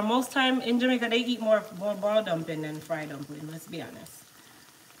 Either or. Most time in Jamaica, they eat more boiled dumpling than fried dumpling, let's be honest.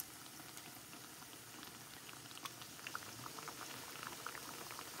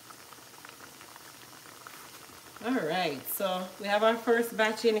 Alright, so we have our first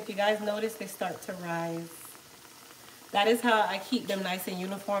batch in. If you guys notice, they start to rise. That is how I keep them nice and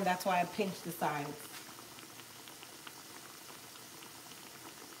uniform. That's why I pinch the sides.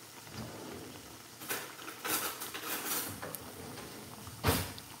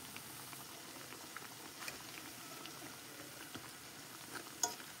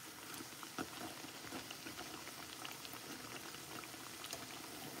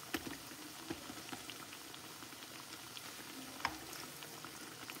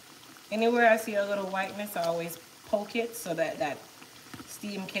 Anywhere I see a little whiteness, I always poke it so that that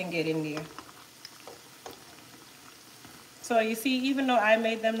steam can get in there. So you see, even though I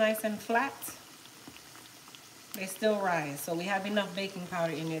made them nice and flat, they still rise. So we have enough baking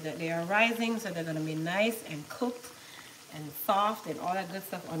powder in there that they are rising, so they're gonna be nice and cooked and soft and all that good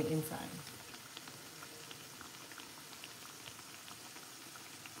stuff on the inside.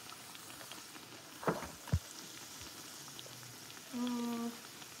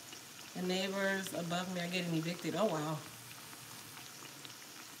 The neighbors above me are getting evicted. Oh, wow.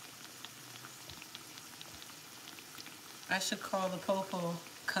 I should call the popo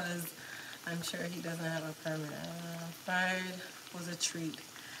because I'm sure he doesn't have a permit. Fried was a treat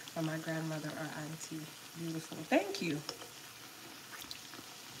from my grandmother or auntie. Beautiful. Thank you.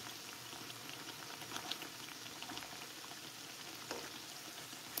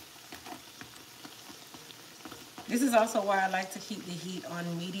 This is also why I like to keep the heat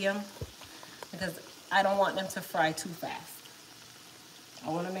on medium, because I don't want them to fry too fast. I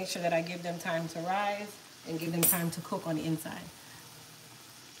want to make sure that I give them time to rise and give them time to cook on the inside.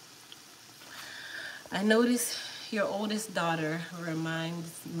 I notice your oldest daughter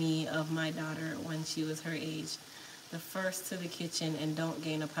reminds me of my daughter when she was her age. The first to the kitchen and don't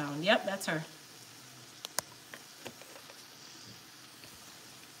gain a pound. Yep, that's her.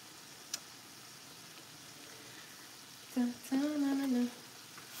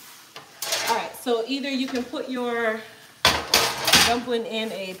 Alright, so either you can put your dumpling in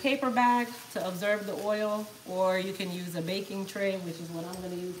a paper bag to absorb the oil, or you can use a baking tray, which is what I'm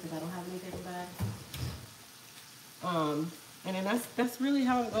going to use because I don't have any paper bag. And then that's really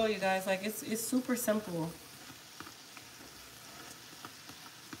how it goes, you guys. Like it's super simple.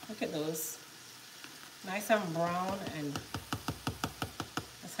 Look at those, nice and brown, and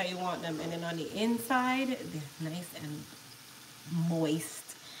that's how you want them. And then on the inside, they're nice and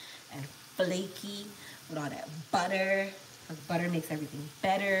moist and flaky with all that butter. Because butter makes everything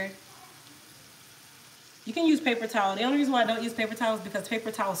better. You can use paper towel. The only reason why I don't use paper towel is because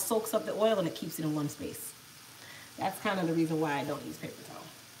paper towel soaks up the oil and it keeps it in one space. That's kind of the reason why I don't use paper towel.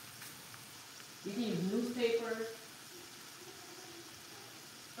 You can use newspaper.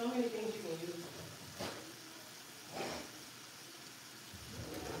 So many things you can use.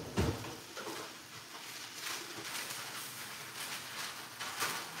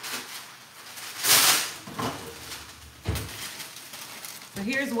 So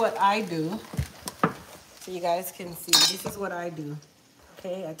here's what I do, so you guys can see. This is what I do.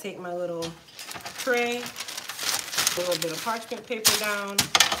 Okay, I take my little tray, a little bit of parchment paper down, and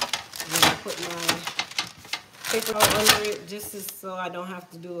then I put my paper all under it, just so I don't have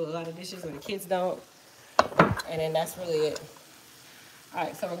to do a lot of dishes, or the kids don't. And then that's really it. All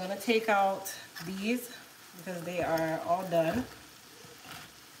right, so we're gonna take out these because they are all done.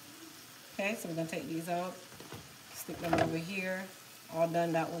 Okay, so we're gonna take these out, stick them over here. All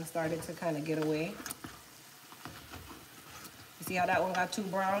done. That one started to kind of get away. You see how that one got too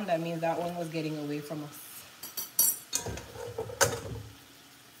brown? That means that one was getting away from us.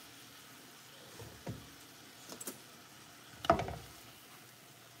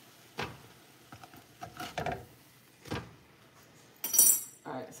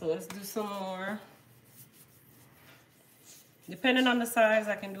 Alright, so let's do some more. Depending on the size,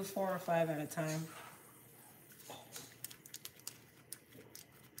 I can do 4 or 5 at a time.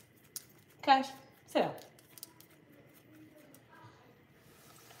 Cash, sit down.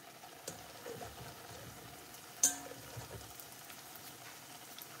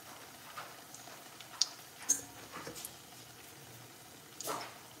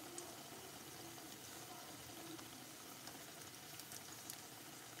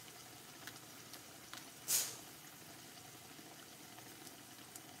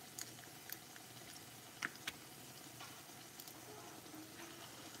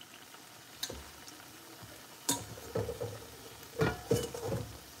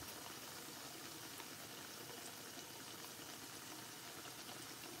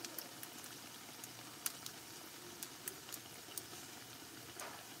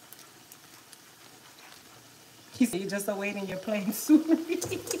 You see, just awaiting your plain soup.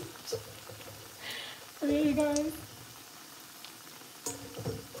 There you guys.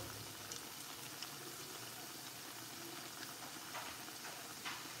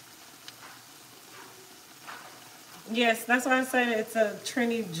 Yes, that's why I said it's a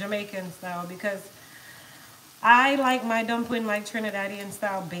Trini Jamaican style, because I like my dumpling like Trinidadian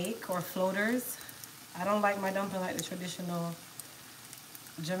style bake or floaters. I don't like my dumpling like the traditional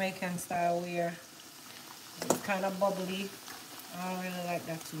Jamaican style where it's kind of bubbly. I don't really like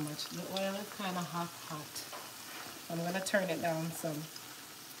that too much. The oil is kind of hot. I'm going to turn it down some.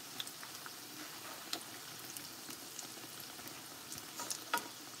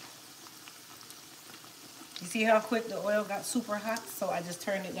 You see how quick the oil got super hot? So I just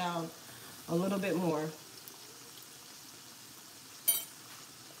turned it down a little bit more.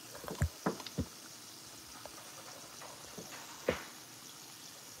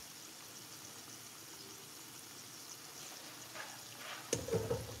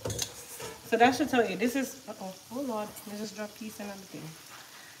 So that should tell you, this is, oh Lord, I just dropped piece and everything.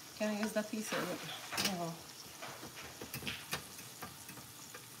 Can I use that piece here? Oh.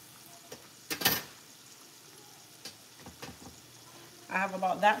 I have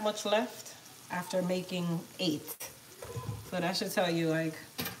about that much left after making 8. So that should tell you like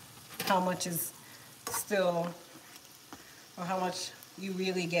how much is still, or how much you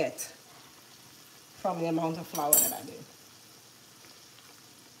really get from the amount of flour that I did.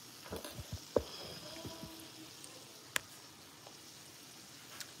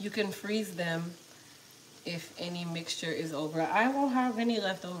 You can freeze them if any mixture is over. I won't have any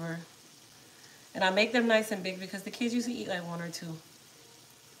left over. And I make them nice and big because the kids usually eat like 1 or 2.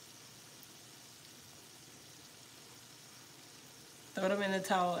 Throw them in the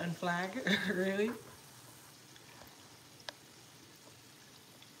towel and flag. Really?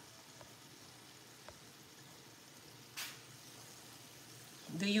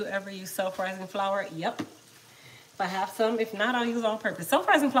 Do you ever use self-rising flour? Yep. If I have some, if not, I'll use all-purpose.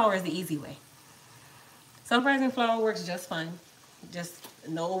 Self-rising flour is the easy way. Self-rising flour works just fine. Just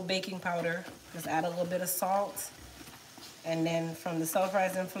no baking powder. Just add a little bit of salt. And then from the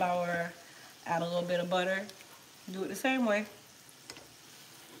self-rising flour, add a little bit of butter. Do it the same way.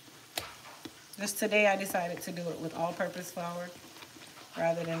 Just today I decided to do it with all-purpose flour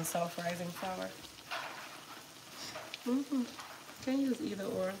rather than self-rising flour. Can use either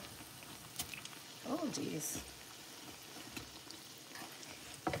or. Oh, geez.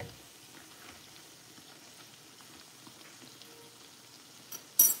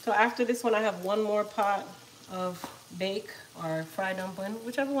 So after this one, I have one more pot of bake or fried dumpling,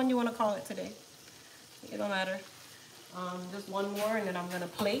 whichever one you want to call it today. It don't matter. Just one more, and then I'm gonna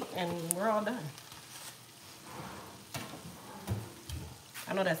plate, and we're all done.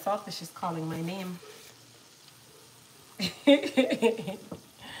 I know that saltfish is calling my name. It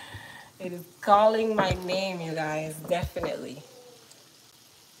is calling my name, you guys, definitely.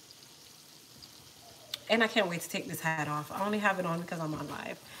 And I can't wait to take this hat off. I only have it on because I'm on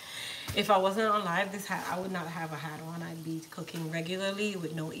live. If I wasn't on live, this hat, I would not have a hat on. I'd be cooking regularly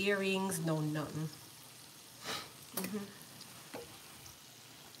with no earrings, no nothing.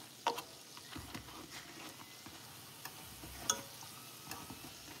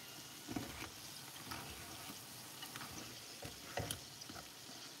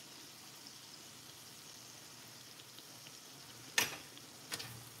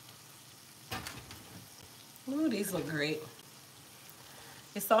 Ooh, these look great.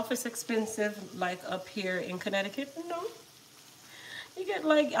 Is saltfish expensive like up here in Connecticut? No. You get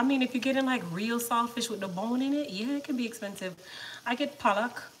like, I mean, if you're getting like real saltfish with the bone in it, yeah, it can be expensive. I get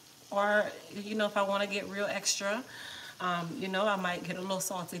pollock, or, you know, if I want to get real extra, you know, I might get a little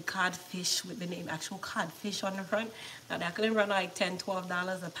salted codfish with the name actual codfish on the front. Now that could run like $10,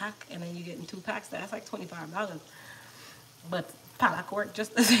 $12 a pack, and then you get in 2 packs. That's like $25. But pollock work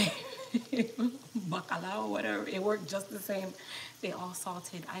just the same. Bacalao, whatever, it worked just the same. They all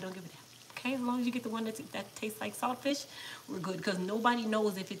salted. I don't give a damn. Okay, as long as you get the one that tastes like saltfish, we're good. Because nobody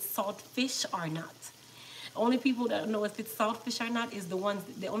knows if it's saltfish or not. Only people that know if it's saltfish or not is the ones.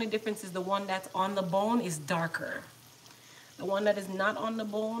 The only difference is the one that's on the bone is darker. The one that is not on the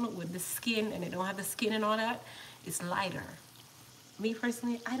bone with the skin, and they don't have the skin and all that, is lighter. Me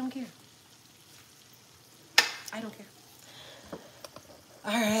personally, I don't care. I don't care.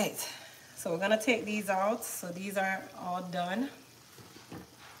 All right, so we're gonna take these out. So these are all done.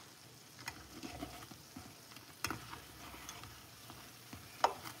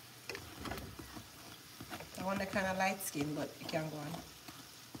 I want the kind of light skin, but it can go on.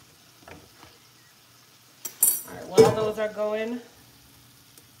 All right, while those are going,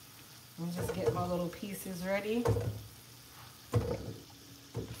 let me just get my little pieces ready.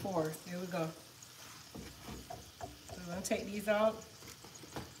 4, here we go. So I'm gonna take these out.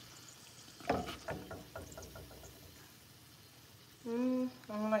 I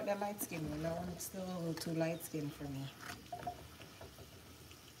don't like that light skin one. That one's still a little too light skin for me.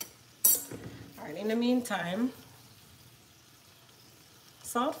 All right, in the meantime,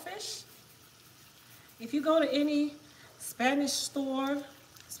 saltfish. If you go to any Spanish store,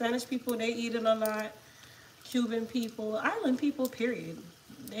 Spanish people, they eat it a lot. Cuban people, island people, period.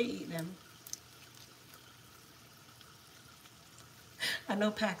 They eat them. I know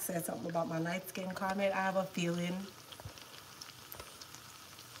Pac said something about my light skin comment. I have a feeling.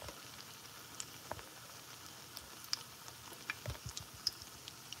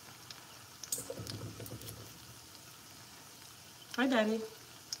 Hi, Daddy.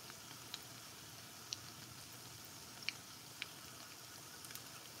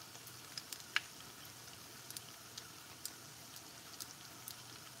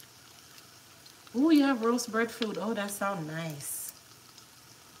 Ooh, you have roast breadfruit. Oh, that sounds nice.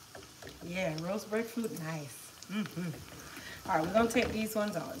 Yeah, roast breadfruit, nice. All right, we're gonna take these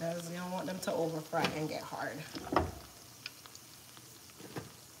ones out. You don't want them to over fry and get hard. All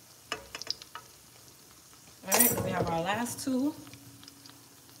right, then we have our last 2.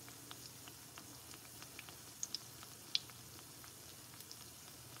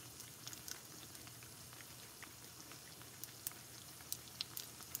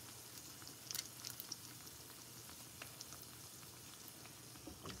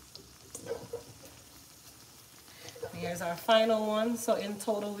 Here's our final one. So in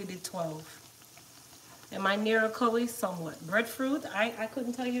total, we did 12. Am I near a color? Somewhat. Breadfruit, I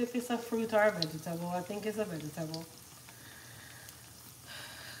couldn't tell you if it's a fruit or a vegetable. I think it's a vegetable.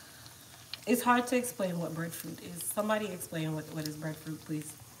 It's hard to explain what breadfruit is. Somebody explain what is breadfruit,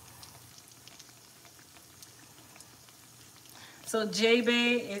 please. So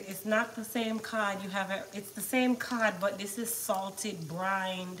J-Bay, it's not the same cod you have. It's the same cod, but this is salted,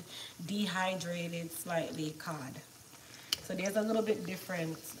 brined, dehydrated slightly cod. So so there's a little bit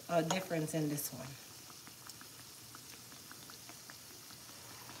difference in this one.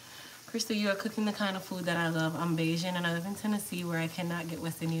 Crystal, you are cooking the kind of food that I love. I'm Bayesian and I live in Tennessee where I cannot get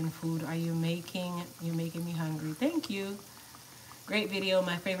West Indian food. You're making me hungry. Thank you. Great video.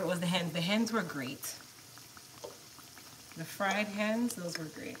 My favorite was the hens. The hens were great. The fried hens, those were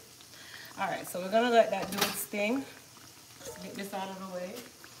great. All right, so we're gonna let that do its thing. Get this out of the way.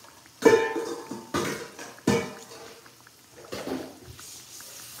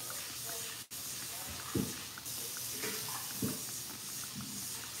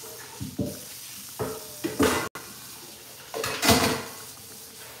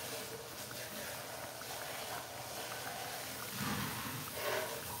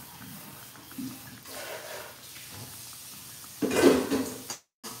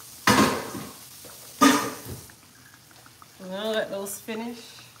 I'm gonna let those finish.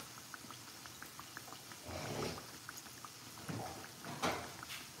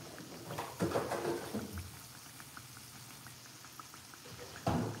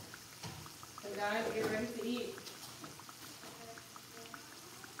 And guys, get ready to eat.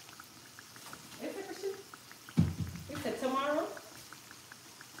 Is it Christian? You said tomorrow?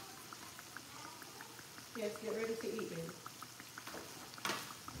 Yes, get ready to eat, baby.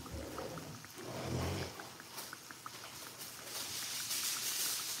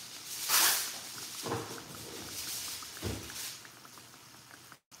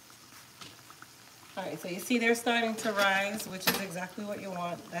 Alright, so you see they're starting to rise, which is exactly what you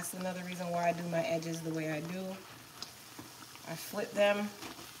want. That's another reason why I do my edges the way I do. I flip them.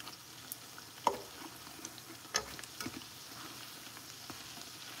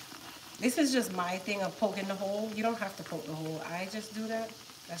 This is just my thing of poking the hole. You don't have to poke the hole. I just do that.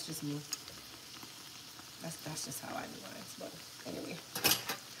 That's just me. That's just how I do mine. But anyway,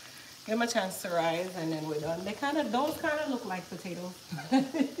 give them a chance to rise and then we're done. Those kind of look like potatoes.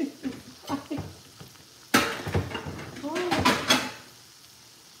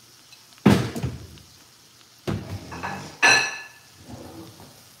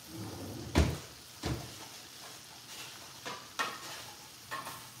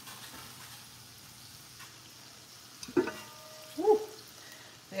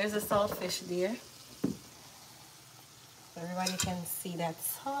 There's a saltfish there. Everybody can see that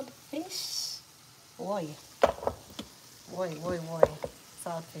saltfish. Boy.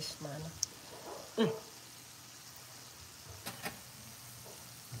 Saltfish, man.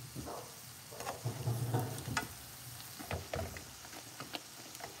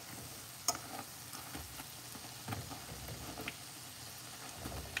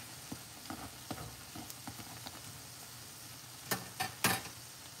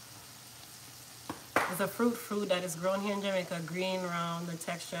 It's a fruit that is grown here in Jamaica, green, round. The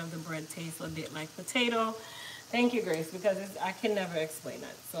texture of the bread tastes a bit like potato. Thank you, Grace, because I can never explain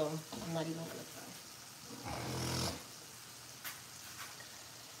that, so I'm not even going to try.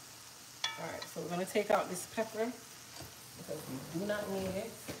 All right, so we're going to take out this pepper because we do not need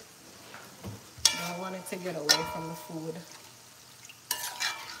it. I don't want it to get away from the food.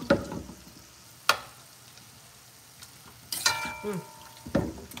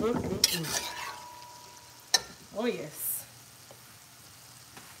 Oh, yes.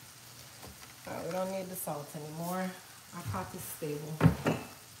 All right, we don't need the salt anymore. Our pot is stable.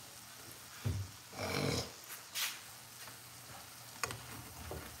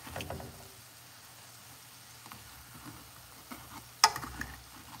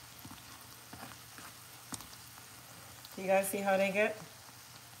 You guys see how they get?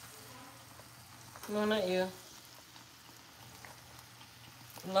 No, not you.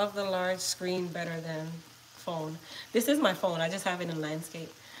 Love the large screen better than phone. This is my phone. I just have it in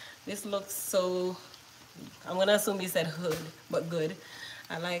landscape. This looks so, I'm gonna assume you said hood, but good.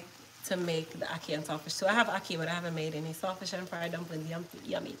 I like to make the ackee and saltfish too. I have ackee, but I haven't made any saltfish and fried dumplings.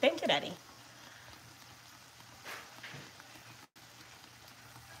 Yummy. Thank you, Daddy.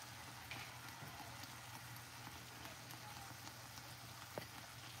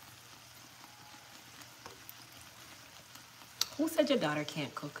 Who said your daughter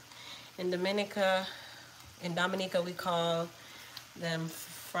can't cook? In Dominica, we call them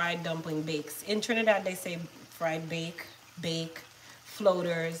fried dumpling bakes. In Trinidad, they say fried bake,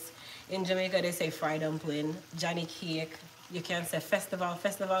 floaters. In Jamaica, they say fried dumpling, Johnny cake. You can say festival.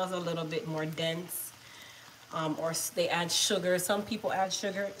 Festival is a little bit more dense. Or they add sugar. Some people add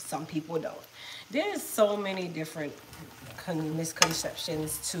sugar, some people don't. There's so many different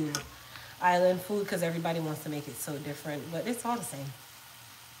misconceptions to island food because everybody wants to make it so different, but it's all the same.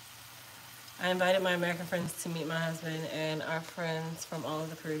 I invited my American friends to meet my husband and our friends from all over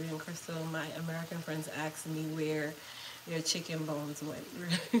the Caribbean. Crystal, my American friends asked me where Your chicken bones went.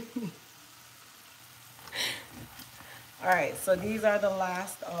 All right, so these are the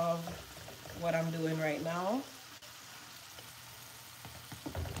last of what I'm doing right now.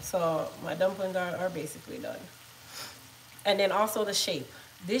 So my dumplings are basically done. And then also the shape.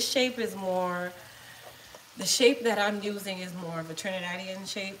 This shape is more, the shape that I'm using is more of a Trinidadian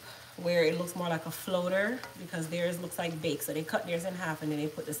shape where it looks more like a floater because theirs looks like baked. So they cut theirs in half and then they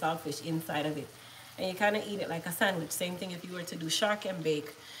put the saltfish inside of it. And you kind of eat it like a sandwich. Same thing if you were to do shark and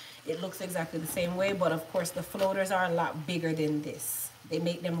bake. It looks exactly the same way, but of course the floaters are a lot bigger than this. They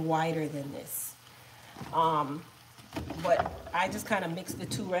make them wider than this. But I just kind of mix the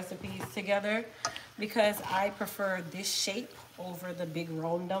two recipes together because I prefer this shape over the big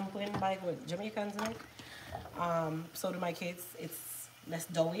round dumpling like what Jamaicans make. So do my kids. It's less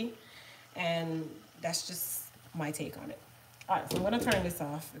doughy, and that's just my take on it. All right, so I'm gonna turn this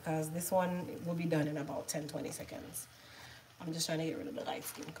off because this one will be done in about 10-20 seconds. I'm just trying to get rid of the light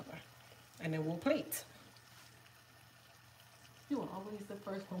skin color, and then we'll plate. You are always the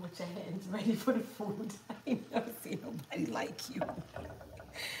first one with your hands ready for the food. I ain't never seen nobody like you.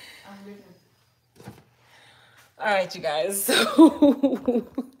 All right, you guys. So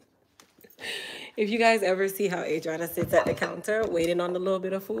if you guys ever see how Adriana sits at the counter waiting on a little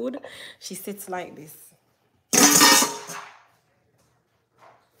bit of food, she sits like this.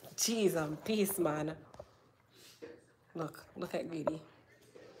 Jeez, I'm peace, man. Look at Greedy.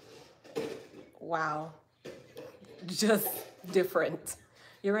 Wow. Just different.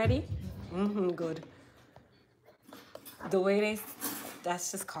 You ready? Mm-hmm, good. The way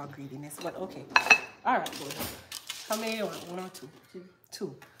that's just called greediness, but okay. All right, good. How many do you want? 1 or 2?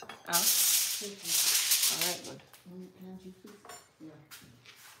 Two. Out. All right, good.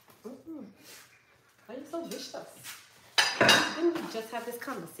 Why are you so vicious? Didn't we just have this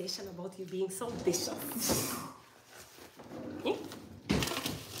conversation about you being so vicious? Hmm?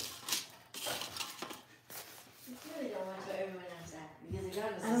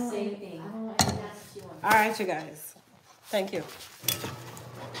 All right, you guys. Thank you.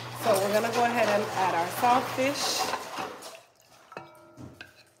 So we're gonna go ahead and add our saltfish.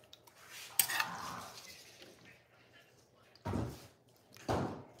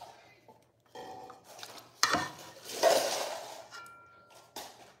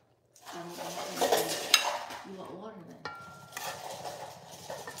 You want water then?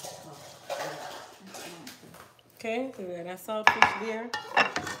 Okay, so we got our saltfish there.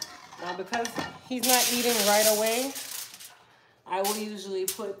 Now because he's not eating right away, I will usually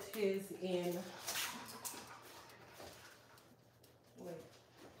put his in,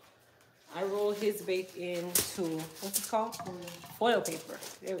 I roll his bake into, what's it called? Foil paper.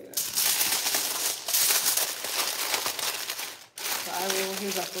 There we go. So I roll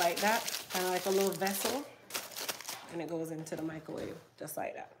his up like that, kind of like a little vessel, and it goes into the microwave, just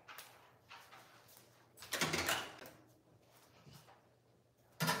like that.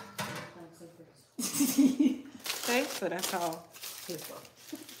 Okay, so that's how his goes.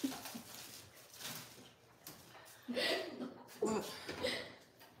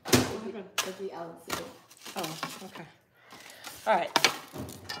 Oh, okay. All right,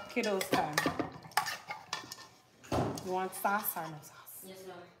 kiddos time. You want sauce or no sauce? Yes,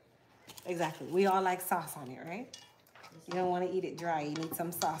 ma'am. Exactly. We all like sauce on it, right? You don't want to eat it dry. You need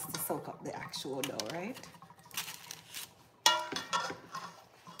some sauce to soak up the actual dough, right?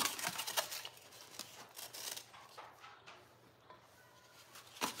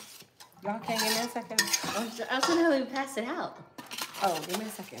 Y'all can't give me a second. I was gonna help you pass it out. Oh, give me a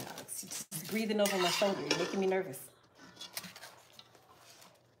second, Alex. You're just breathing over my shoulder. You're making me nervous.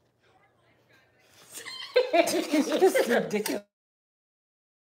 It's just ridiculous.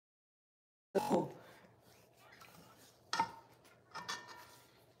 Oh.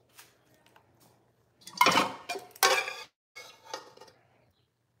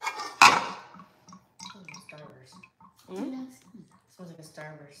 Starburst. Mm? Smells like a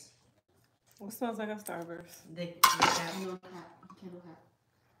Starburst. What smells like a Starburst? The candle cap.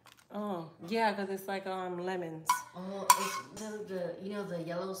 Oh, yeah, because it's like lemons. Oh, it's the you know the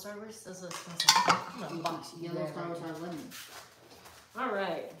yellow Starburst? That's what it smells like. Box. Yellow Starburst has lemons. All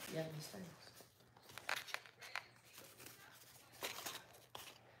right. Yellow Starburst.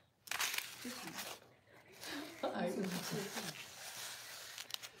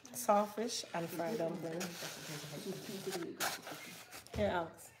 Saltfish and fried dumplings. Here,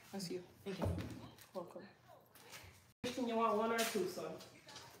 Alex. That's you. Thank you. Welcome. You want 1 or 2, son?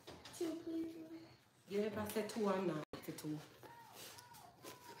 2, please. Yeah, if I said 2 or not, it's 2.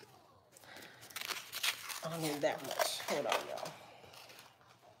 I don't need that much. Hold on, y'all.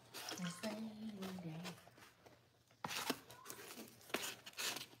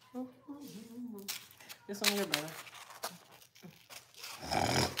 This one your brother.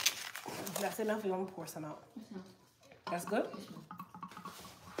 That's enough. You want to pour some out? That's good?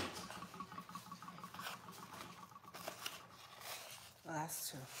 Oh, that's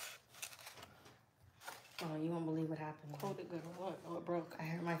true. Oh, you won't believe what happened. Hold it good. What? Oh, it broke. I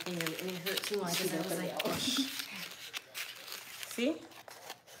hurt my finger and it hurt too much because I was like, oh. See?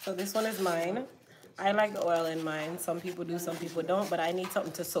 So this one is mine. I like the oil in mine. Some people do, some people don't, but I need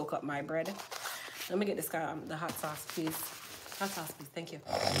something to soak up my bread. Let me get this guy the hot sauce, please. Hot sauce, please. Thank you.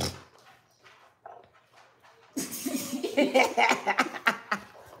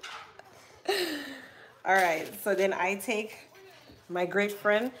 All right, so then I take my great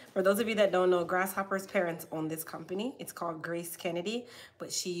friend. For those of you that don't know, Grasshopper's parents own this company. It's called Grace Kennedy,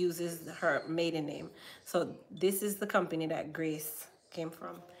 but she uses her maiden name. So this is the company that Grace came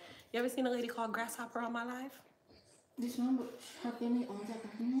from. You ever seen a lady called Grasshopper all my life? This one, but her family owns that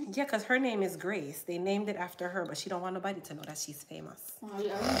company? Yeah, because her name is Grace. They named it after her, but she don't want nobody to know that she's famous. Oh, are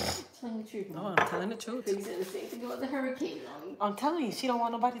you telling the truth? No, I'm telling the truth. So you said the same thing about the hurricane. I'm telling you, she don't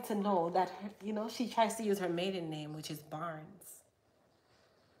want nobody to know that, you know, she tries to use her maiden name, which is Barnes.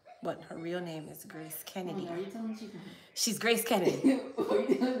 But her real name is Grace Kennedy. Oh, are you telling the truth? She's Grace Kennedy.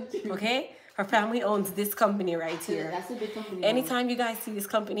 Okay? Her family owns this company right here. That's a big company. Anytime you guys see this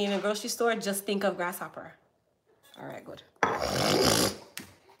company in a grocery store, just think of Grasshopper. All right, good.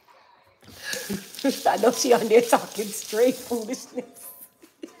 I know she on there talking straight foolishness.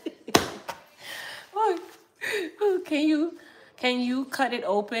 Oh, can you cut it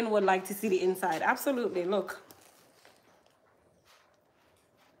open? Would like to see the inside. Absolutely. Look.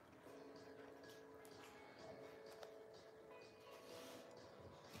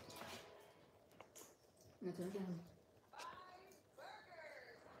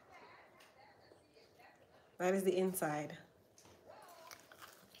 That is the inside.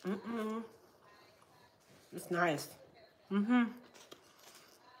 It's nice.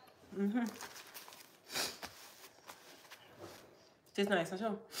 It's nice.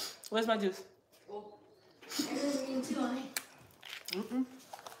 Where's my juice?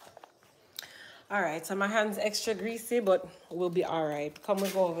 All right, so my hand's extra greasy, but we'll be all right. Come, we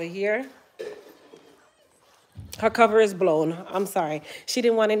go over here. Her cover is blown. I'm sorry. She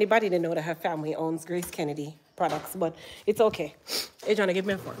didn't want anybody to know that her family owns Grace Kennedy products, but it's okay. Adriana, give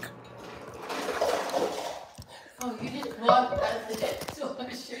me a fork. Oh, you just walked out of it. So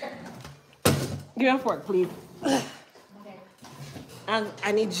sure. Give me a fork, please. Okay.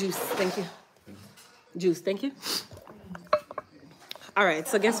 I need juice. Thank you. Juice. Thank you. All right,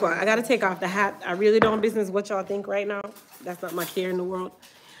 so guess what? I got to take off the hat. I really don't business what y'all think right now. That's not my care in the world.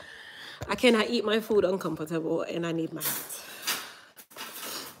 I cannot eat my food uncomfortable, and I need my hat.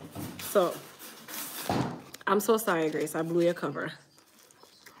 So, I'm so sorry, Grace. I blew your cover.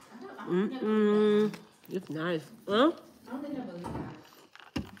 It's nice. Huh? I don't think I believe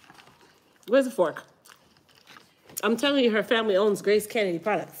that. Where's the fork? I'm telling you, her family owns Grace Kennedy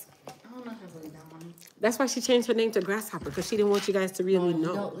products. I don't know if I believe that one. That's why she changed her name to Grasshopper, because she didn't want you guys to really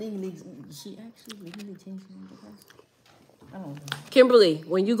know. She actually legally changed her name to Grasshopper. I don't know. Kimberly,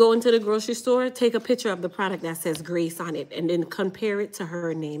 when you go into the grocery store, take a picture of the product that says Grace on it and then compare it to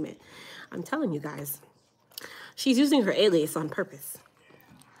her name it. I'm telling you guys, she's using her alias on purpose.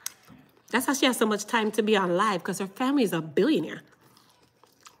 That's how she has so much time to be on live, because her family is a billionaire.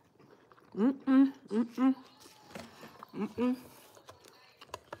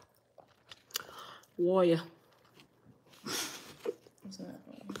 Warrior.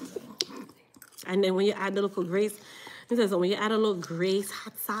 And then when you add the little Grace, it says when you add a little Grace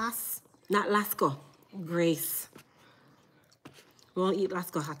hot sauce, not Lasco, Grace. We won't eat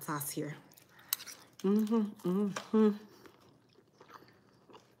Lasco hot sauce here.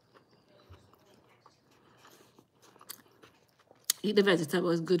 Eat the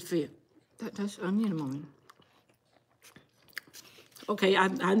vegetable, it's good for you. That's onion, Mommy. Okay,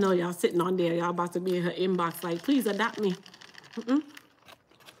 I know y'all sitting on there. Y'all about to be in her inbox like, please adopt me.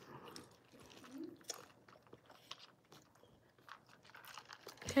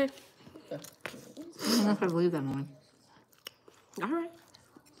 Okay. I don't know if I believe that, Mommy. All right.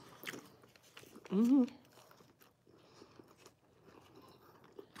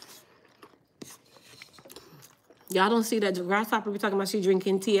 Y'all don't see that Grasshopper be talking about she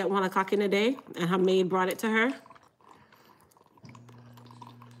drinking tea at 1 o'clock in the day and her maid brought it to her?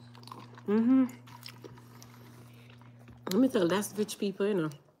 Let me tell you, that's rich people, you know.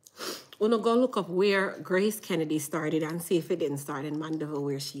 We're gonna go look up where Grace Kennedy started and see if it didn't start in Mandeville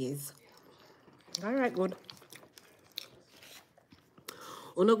where she is. All right, good.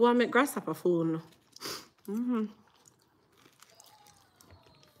 We're gonna go and make Grasshopper food.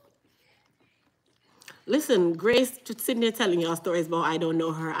 Listen, Grace sitting there telling y'all stories about I don't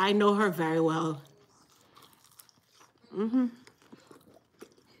know her. I know her very well.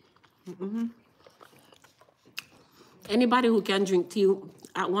 Anybody who can drink tea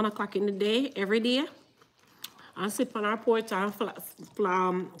at 1 o'clock in the day, every day, and sit on our porch and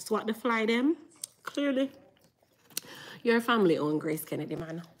swat the fly them, clearly, you're a family-owned Grace Kennedy,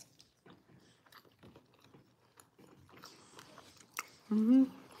 man.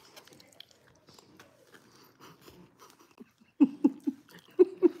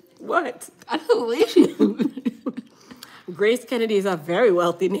 What? I don't believe you. Grace Kennedy is a very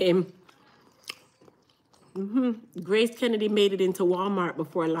wealthy name. Grace Kennedy made it into Walmart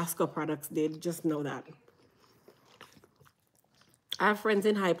before Alaska Products did. Just know that. I have friends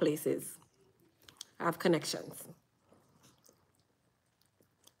in high places. I have connections.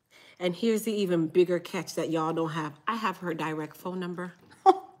 And here's the even bigger catch that y'all don't have. I have her direct phone number.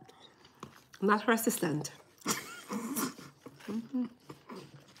 Not her assistant.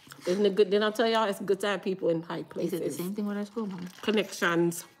 Isn't it good? Didn't I tell y'all it's good to have people in high places? Is it the same thing with our school, Mom?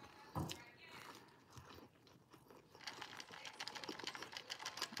 Connections.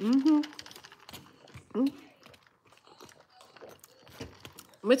 Me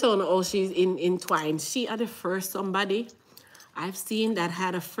tell you, oh, she's entwined. She are the first somebody I've seen that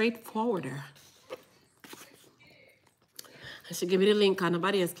had a freight forwarder. And she give me the link, and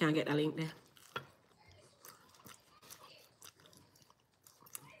nobody else can get the link there.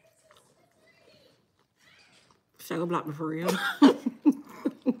 Should I go block me for real?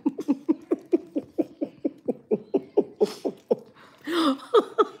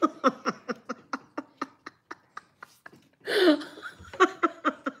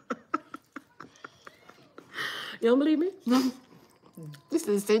 You don't believe me? No. This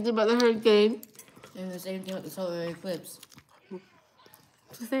is the same thing about the hurricane. And the same thing with the solar eclipse.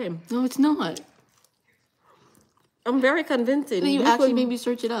 It's the same. No, it's not. I'm very convincing. You actually made me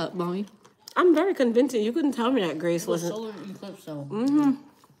search it up, Mommy. I'm very convincing. You couldn't tell me that Grace wasn't. Solar eclipse, though.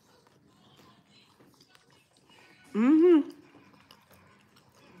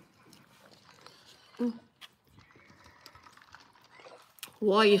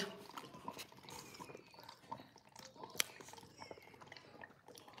 Why?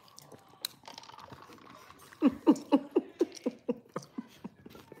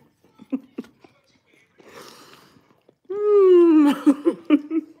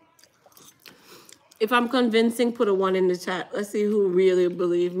 If I'm convincing, put a 1 in the chat. Let's see who really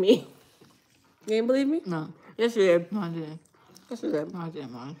believe me. You didn't believe me? No. Yes, you did. No, I didn't. Yes, you did. No, I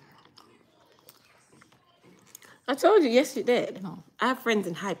didn't, Mommy. I told you, yes, you did. No. I have friends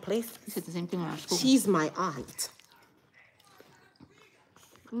in high places. You said the same thing when I was school. She's my aunt.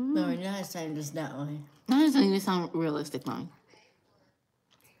 No, now it's time just that way. Now it's starting to sound realistic, Mommy.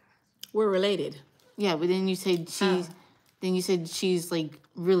 We're related. Yeah, but then you said she's... Then you said she's like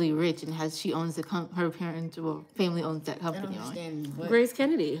really rich and she owns her parents, well, family owns that company. I don't understand. Grace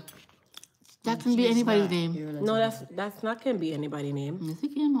Kennedy. That can be anybody's name. No, that's not can be anybody's name. Yes,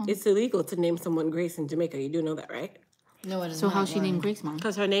 it can, Mom. It's illegal to name someone Grace in Jamaica. You do know that, right? No, it is. So how's she named Grace, Mom?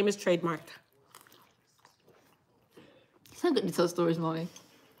 Because her name is trademarked. It's not good to tell stories, Mommy.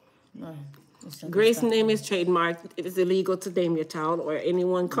 No. Grace's name is trademarked. It is illegal to name your child or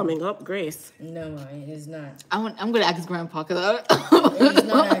anyone coming up Grace. No, it is not. I'm going to ask Grandpa because it is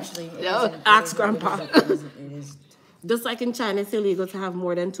not actually. No, ask Grandpa. It is. Just like in China, it's illegal to have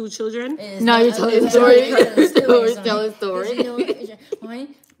more than 2 children. No, you're telling a story. You're telling a story. My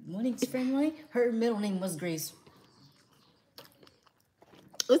friend, her middle name was Grace.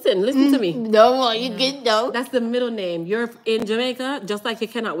 Listen to me. No, you get no. That's the middle name. You're in Jamaica, just like you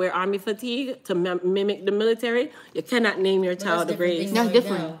cannot wear army fatigue to mimic the military. You cannot name your child a Grace. That's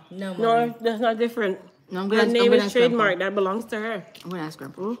different. No, that's not different. No, her name is trademark. That belongs to her. I'm gonna ask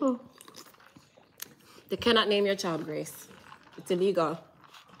Grandpa. You cannot name your child Grace. It's illegal.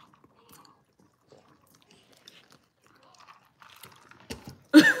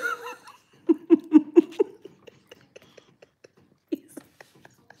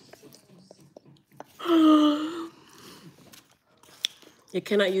 You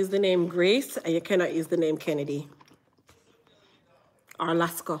cannot use the name Grace and you cannot use the name Kennedy. Or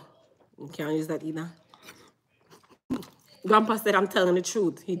Alaska. You can't use that either. Grandpa said I'm telling the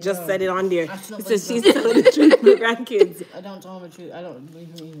truth. He just said it on there. He said she's telling the truth for grandkids. I don't tell him the truth. I don't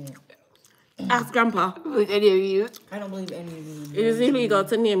believe him either. Ask Grandpa. With any of you? I don't believe any of you. It is illegal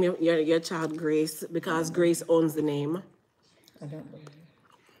to name your child Grace because Grace owns the name. I don't believe it.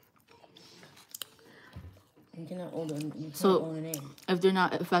 You cannot own a name.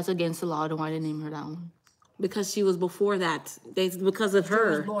 If that's against the law, then why did they name her that one? Because she was before that. Because of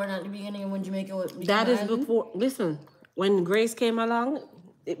her. She was born at the beginning of when Jamaica was. That is before. Listen, when Grace came along,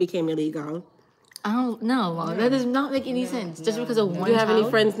 it became illegal. I don't know, Mom. That does not make any sense. Just because of one Do you have any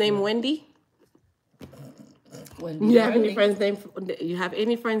child? friends named Wendy? Wendy. You have any friends named? You have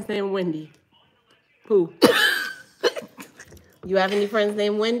any friends named Wendy? Who? You have any friends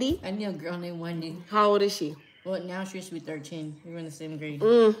named Wendy? I knew a girl named Wendy. How old is she? Well, now she used to be 13. We were in the same grade.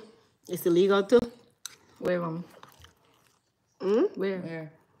 It's illegal too. Where, Mom? Where?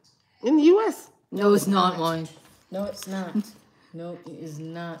 Where? In the U.S. No, it's not, Mom. No, it's not. No, it is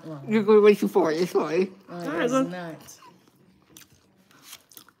not. Mom. You're going way too far. It's fine. It is not.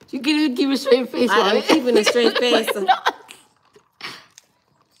 You can't even keep a straight face, I'm Mom. keeping a straight face.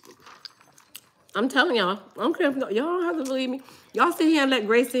 I'm telling y'all. I'm y'all don't have to believe me. Y'all sit here and let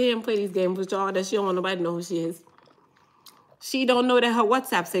Grace sit here and play these games with y'all that she don't want nobody to know who she is. She don't know that her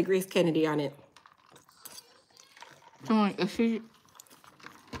WhatsApp said Grace Kennedy on it. Come on, if she...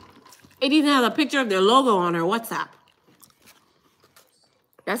 It even has a picture of their logo on her WhatsApp.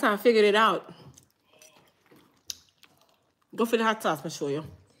 That's how I figured it out. Go for the hot sauce, I'll show you.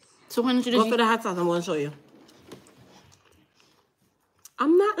 So why don't you Go for the hot sauce, I'm going to show you.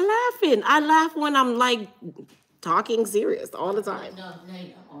 I'm not laughing. I laugh when I'm like talking serious all the time. No,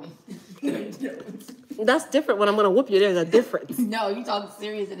 you don't. That's different. When I'm going to whoop you, there's a difference. No, you talk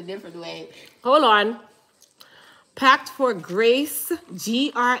serious in a different way. Hold on. Packed for Grace, Grace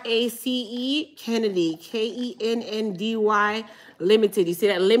Kennedy, Kendy Limited. You see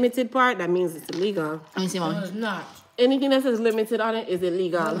that limited part? That means it's illegal. Let me see, Mom. No, it's not. Anything that says limited on it is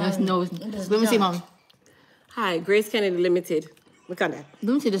illegal. Let me see, Mom. Hi, Grace Kennedy Limited. Look on that.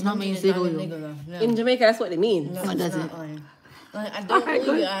 Limited does not mean it's legal. No, In Jamaica, that's what it means. no, it it's doesn't. not lying. I don't Alright,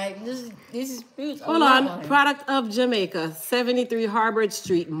 believe good. it. This is fruits. Hold on. Product of Jamaica, 73 Harvard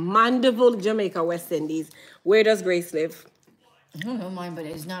Street, Mandeville, Jamaica, West Indies. Where does Grace live? I don't know mine, but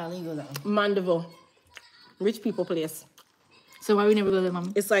it's not illegal though. Mandeville. Rich people place. So why we never go there,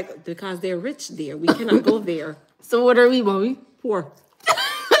 Mom? It's like, because they're rich there. We cannot go there. So what are we, Mommy? Poor.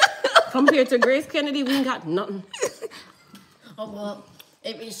 Compared to Grace Kennedy, we ain't got nothing. Oh well,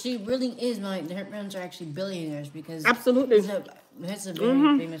 if she really is her parents are actually billionaires because Absolutely. it's a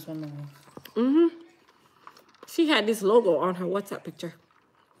very famous woman. She had this logo on her WhatsApp picture.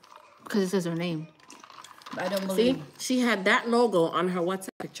 Because it says her name. I don't believe. See? She had that logo on her WhatsApp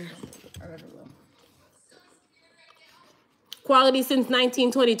picture. I don't know. Quality since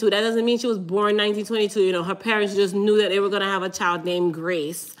 1922. That doesn't mean she was born 1922. You know, her parents just knew that they were going to have a child named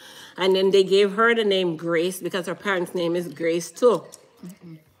Grace. And then they gave her the name Grace because her parents' name is Grace too.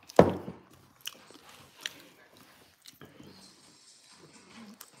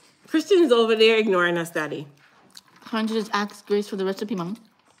 Christian's over there ignoring us, Daddy. Why don't you just ask Grace for the recipe, Mom?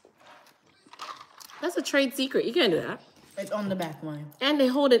 That's a trade secret. You can't do that. It's on the back line. And they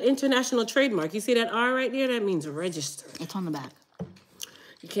hold an international trademark. You see that R right there? That means register. It's on the back.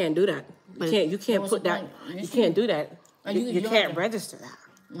 You can't do that. You can't what's put the that. point? You can't do that. You You don't can't have to. register that.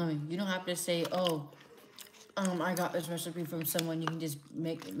 No, you don't have to say, "Oh, I got this recipe from someone." You can just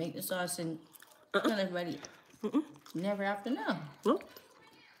make the sauce and tell everybody. You never have to know. No.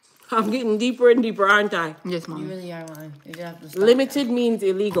 I'm getting deeper and deeper, aren't I? Yes, You Mom. really are lying. You just have to stop. Limited means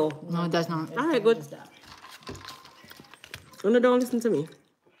illegal. No, it does not. All right, good. Stop. No, don't listen to me.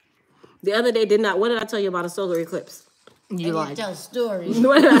 The other day, what did I tell you about a solar eclipse? You You lied. tell stories.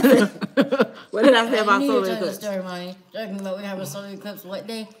 What did I say? What did I say about I knew you solar were telling a eclipse? story, Mommy. Talking about we have a solar eclipse what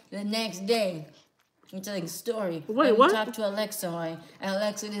day? The next day. I'm telling a story. Wait, And what? We talked to Alexa, Mommy. And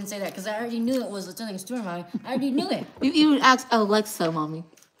Alexa didn't say that because I already knew it was telling a story, Mommy. I already knew it. You even asked Alexa, Mommy.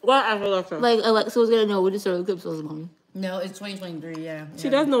 What? I forgot. Like, Alexa was going to know what the solar eclipse was, Mommy. No, it's 2023, yeah. She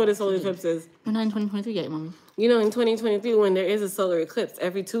does know what a solar eclipse is. We're not in 2023 yet, Mommy. You know, in 2023, when there is a solar eclipse,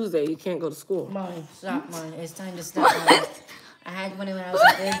 every Tuesday you can't go to school. Mommy, stop, Mommy. It's time to stop, Mommy. I had one when I was in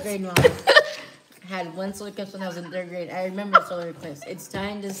 3rd grade, Mommy. I had one solar eclipse when I was in 3rd grade. I remember solar eclipse. It's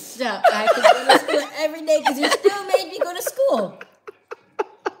time to stop. I have to go to school every day because you still made me go to school.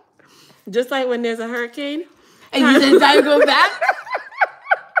 Just like when there's a hurricane. And you said time to go back?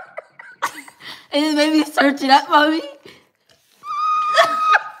 And then maybe search it up, Mommy?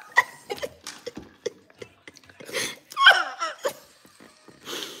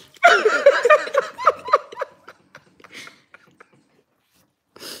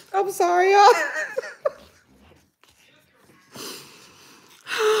 I'm sorry, y'all.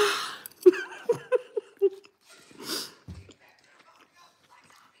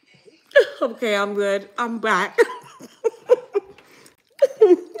 Okay, I'm good. I'm back.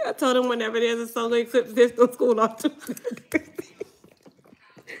 I told him whenever there's a solar eclipse, there's no school on Tuesday.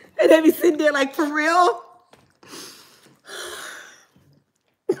 And they be sitting there like, for real?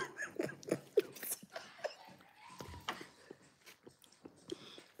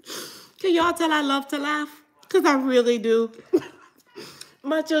 Can y'all tell I love to laugh? Because I really do.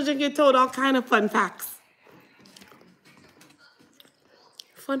 My children get told all kind of fun facts.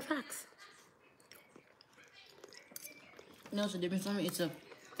 Fun facts. No, it's a different story. It's a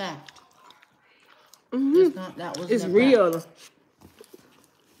fact. Mm-hmm. It's real.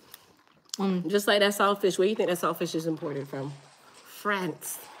 Just like that saltfish. Where do you think that saltfish is imported from?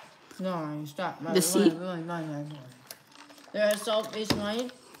 France. No, stop. The sea. There are saltfish mine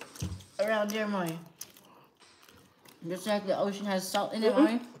around there, mine. Just like the ocean has salt in it,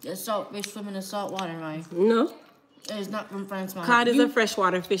 mine. There's saltfish swim in the salt water, mine. No. It is not from France, mine. Cod is a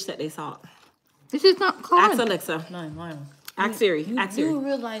freshwater fish that they salt. This is not cod. Ask Alexa. Mine. Ask Siri. Ask Siri. You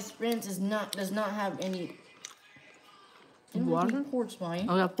realize France does not have any water ports, mine.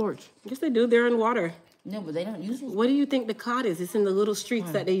 Oh, that porch. Yes, they do. They're in water. No, but they don't use it. What do you think the cod is? It's in the little streets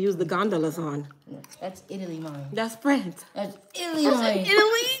that they use the gondolas on. That's Italy, mine. That's France. That's Italy, mine. Italy?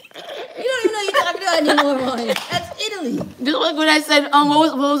 You don't even know you're talking about anymore, mine. That's Italy. Just like when I said,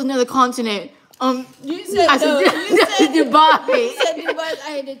 what was another continent? You said You said Dubai. You said Dubai. I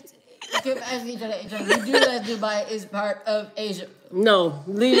had to keep asking each other. You do that Dubai is part of Asia. No,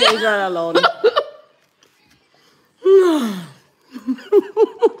 leave Asia alone.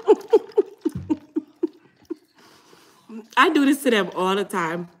 I do this to them all the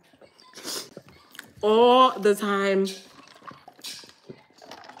time. All the time.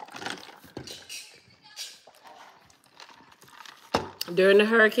 During the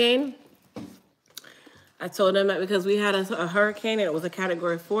hurricane, I told them that because we had a hurricane and it was a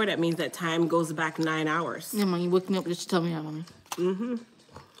category 4, that means that time goes back 9 hours. Yeah, Mom, you woke me up just to tell me that, Mommy. Mm-hmm.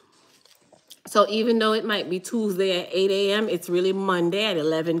 So even though it might be Tuesday at 8 a.m., it's really Monday at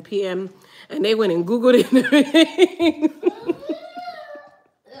 11 p.m. And they went and Googled it.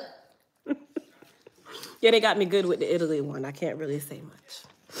 Yeah, they got me good with the Italy one. I can't really say much.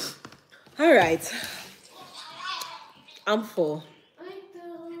 All right. I'm full.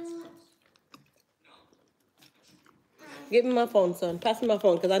 Give me my phone, son. Pass me my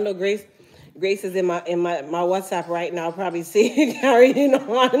phone, because I know Grace is in my WhatsApp right now, probably seeing carrying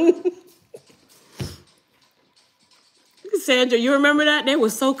on. Sandra, you remember that? They were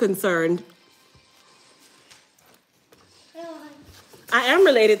so concerned. I am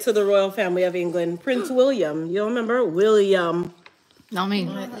related to the royal family of England. Prince William. You remember? William. Not me.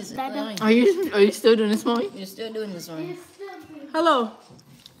 Are you still doing this, Mommy? You're still doing this one. Hello.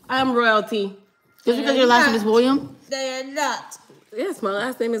 I'm royalty. Just because your last name is William? They are not. Yes, my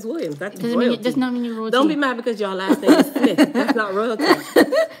last name is Williams. That's Does royalty. not mean you're royalty. Don't be mad because your last name is Smith. That's not royalty.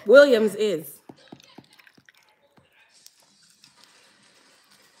 Williams is.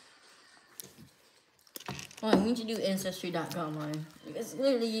 Well, you need to do Ancestry.com, man. It's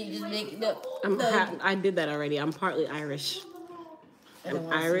literally you just make it up. I did that already. I'm partly Irish. I'm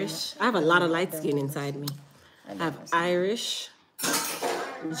Irish. I have a lot of light skin inside me. I have Irish,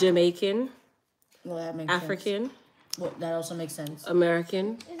 Jamaican, Well, that makes African, sense. Well, that also makes sense.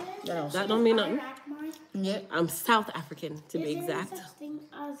 American. That don't mean nothing. Yeah. I'm South African, to be exact. Is there such thing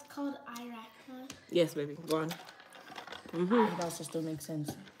as called Iraq, man? Yes, baby. Go on. It also still makes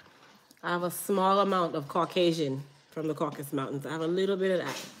sense. I have a small amount of Caucasian from the Caucasus Mountains. I have a little bit of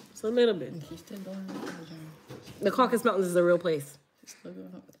that. Just a little bit. She's still going on. The Caucasus Mountains is a real place. She's still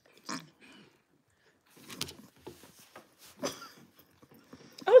going on.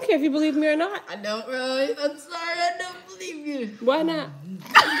 I don't care if you believe me or not. I don't, Roy. I'm sorry. I don't believe you. Why not?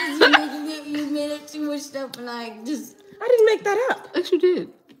 Because you made up too much stuff and I just... I didn't make that up. Yes, you did.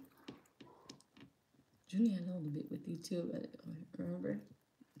 Junie had a whole debate with you too about it. Remember?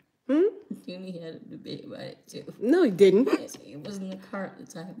 Junie had a debate about it too. No, he didn't. It was in the car at the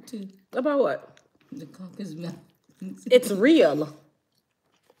time too. About what? The Caucasus Mountains. It's real.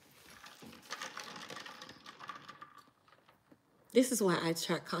 This is why I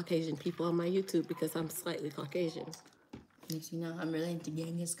track Caucasian people on my YouTube, because I'm slightly Caucasian. You see, now I'm related to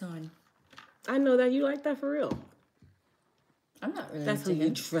Genghis Khan. I know that you like that for real. I'm not related That's to who you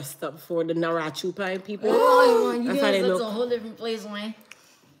him. dressed up for, the Narachupai people. Oh, you That's guys, how they that's look. a whole different place, man.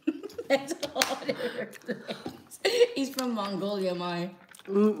 That's a whole different place. He's from Mongolia, man.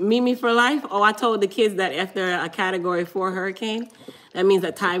 Mimi for life? Oh, I told the kids that after a category 4 hurricane, that means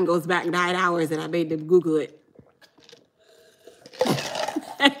that time goes back 9 hours, and I made them Google it.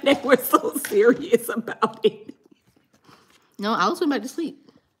 And they were so serious about it. No, Alex went back to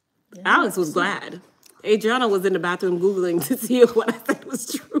sleep. Yeah, Alex was glad. Adriana was in the bathroom Googling to see if what I said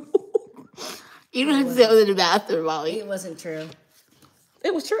was true. You don't have to say it was in the bathroom, Molly. It wasn't true.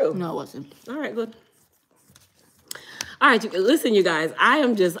 It was true. No, it wasn't. All right, good. All right, listen, you guys. I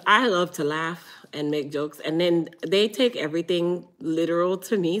love to laugh and make jokes. And then they take everything literal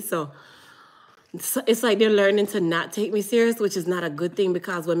to me. So It's like they're learning to not take me serious, which is not a good thing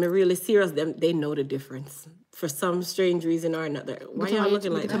because when we're really serious, they know the difference. For some strange reason or another. Why y'all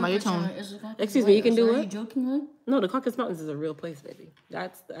looking like that? Your tone. Excuse me, you can do Are what? you joking, huh? No, the Caucasus Mountains is a real place, baby.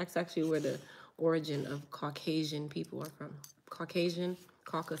 That's actually where the origin of Caucasian people are from. Caucasian,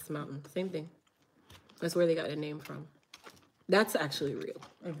 Caucasus Mountain, same thing. That's where they got their name from. That's actually real.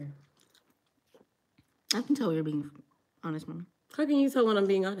 Okay. I can tell you're being honest, Mom. How can you tell when I'm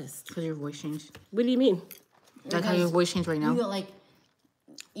being honest? Because your voice changed. What do you mean? Like how your voice changed right now. You got like,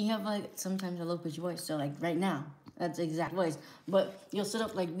 you have like sometimes a low pitch voice. So like right now, that's the exact voice. But you'll sit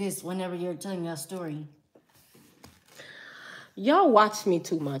up like this whenever you're telling a story, Y'all watch me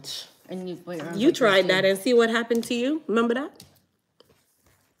too much. and you put your arms You like tried this, that and see what happened to you. Remember that?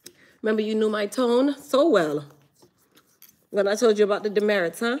 Remember you knew my tone so well. When I told you about the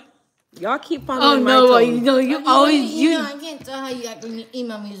demerits, huh? Y'all keep following my tone. no, you always You know, I can't tell how you act when you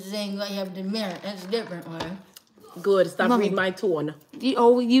email me saying you have demerit. That's different, man. Good, stop Mommy. reading my tone.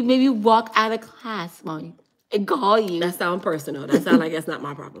 you maybe walk out of class, Mommy, and call you. That sound personal. That sound like that's not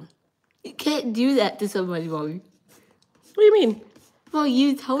my problem. You can't do that to somebody, Mommy. What do you mean? Well,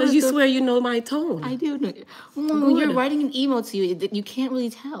 you told us. Because you swear you know my tone. I do know. Mom, when you're Good. writing an email to you, you can't really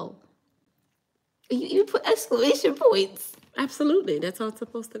tell. You put exclamation points. Absolutely. That's how it's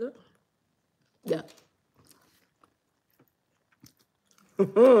supposed to go. Yeah.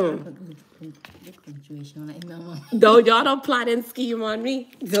 Punctuation on that email, Mom. Y'all don't plot and scheme on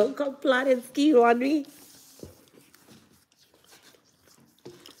me. Don't come plot and scheme on me.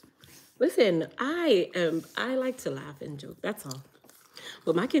 Listen, I like to laugh and joke. That's all.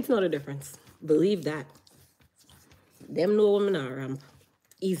 But my kids know the difference. Believe that. Them know women are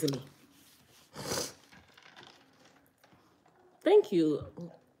easily. Thank you,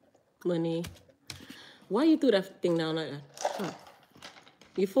 Money. Why you threw that thing down like that? Huh.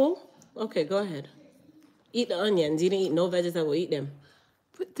 You full? Okay, go ahead. Eat the onions. You didn't eat no vegetables. Eat them.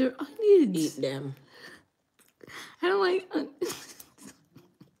 But they're onions. Eat them. I don't like.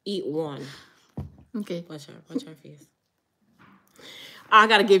 Eat one. Okay. Watch her face. I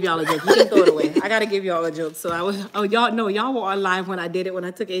gotta give y'all a joke. You can throw it away. I gotta give y'all a joke. So y'all were on live when I did it, when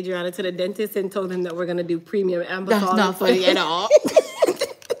I took Adriana to the dentist and told him that we're gonna do premium ambasol. That's not funny at all.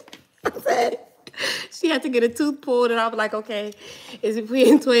 I said she had to get a tooth pulled, and I was like, okay, is it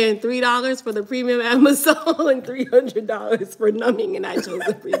between $3 for the premium ambasol and $300 for numbing? And I chose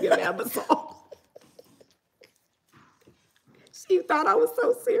the premium ambasol. She thought I was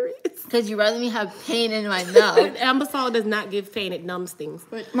so serious. Because you rather me have pain in my mouth. Ambasol does not give pain; it numbs things.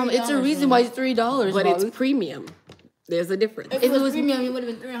 Mom, it's a reason why it's $3. But Mom. it's premium. There's a difference. If it was premium, it would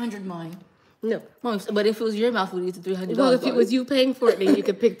have been 300 mine. No. Mom, but if it was your mouth, it would be $300. Well, if it was you paying for it, then you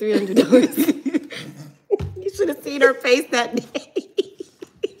could pick $300. You should have seen her face that day.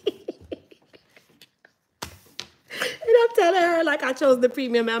 And I'm telling her, like, I chose the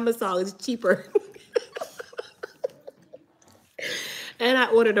premium Ambasol. It's cheaper. And I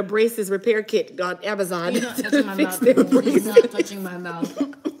ordered a braces repair kit on Amazon. He's not touching my mouth. He's not touching my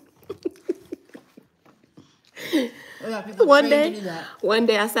mouth. One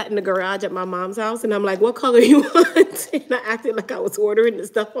day I sat in the garage at my mom's house and I'm like, what color you want? And I acted like I was ordering the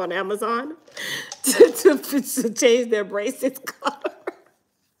stuff on Amazon to change their braces color.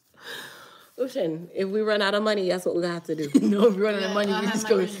 Listen, if we run out of money, that's what we're going to have to do. No, if we run out of money, I we have just my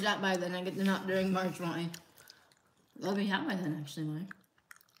go. braces out by then. I get them out during March, mine. I'll be out by then, actually, mine.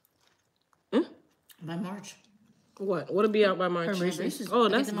 By March. What? What'll be out by March? braces. Oh, I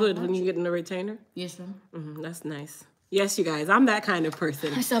get that's them out good in when March. you get in a retainer. Yes, ma'am. That's nice. Yes, you guys, I'm that kind of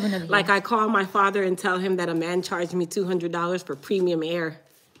person. I still have another Like, I call my father and tell him that a man charged me $200 for premium air.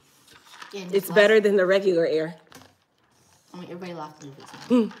 Yeah, It's better than the regular air. I mean, everybody laughed a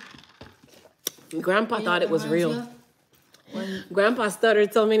little bit. Grandpa thought it was real. Yeah. When Grandpa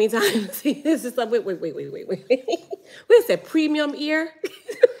stuttered so many times. It's just like, wait. Wait, said premium ear?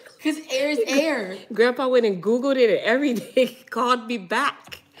 Because air is air. Grandpa went and Googled it and every day called me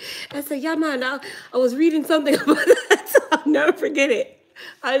back. I said, yeah, man, I was reading something about that. So I'll never forget it.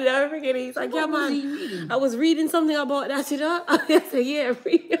 He's like, yeah, man, I was reading something about that. I said, yeah,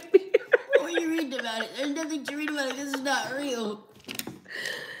 premium ear. What are you reading about it? There's nothing to read about it. This is not real.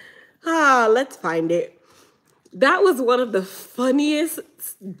 Let's find it. That was one of the funniest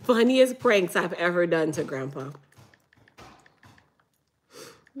pranks I've ever done to Grandpa.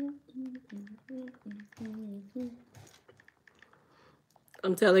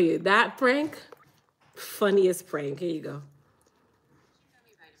 I'm telling you, that prank, funniest prank. Here you go.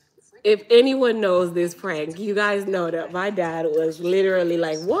 If anyone knows this prank, you guys know that my dad was literally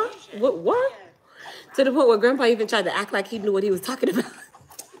like, what? To the point where Grandpa even tried to act like he knew what he was talking about.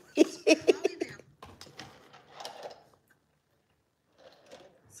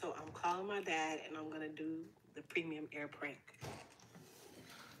 dad, and I'm gonna do the premium air prank.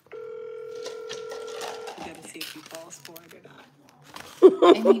 We gotta see if he falls for it or not.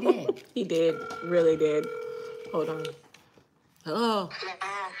 And he did. He did, really did. Hold on. Hello.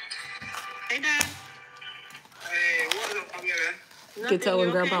 Hey, Dad. Hey, what's up, man? You could tell when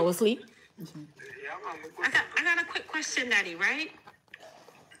Grandpa was asleep. I got a quick question, Daddy, right?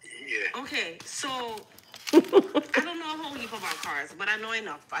 Yeah. Okay, so I don't know a whole heap about cars, but I know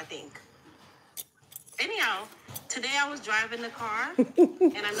enough, I think. Anyhow, today I was driving the car, and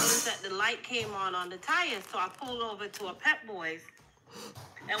I noticed that the light came on the tires, so I pulled over to a Pep Boys.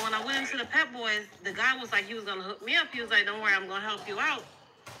 And when I went into the Pep Boys, the guy was like, he was gonna hook me up. He was like, don't worry, I'm gonna help you out.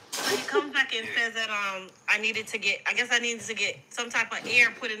 So he comes back and says that I needed to get some type of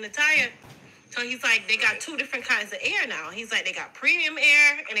air put in the tire. So he's like, they got two different kinds of air now. He's like, they got premium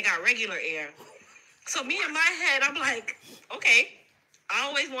air and they got regular air. So me in my head, I'm like, okay, I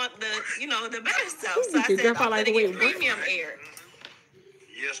always want the better stuff. So I said, I'm gonna get premium air.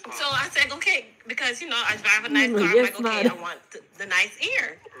 Yes, ma'am. So I said, okay, because I drive a nice car. I'm like, okay, I want the nice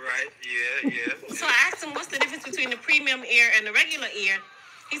air. Right, yeah. So I asked him, what's the difference between the premium air and the regular air?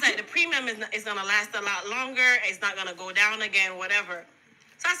 He's like, the premium is gonna last a lot longer. It's not gonna go down again, whatever.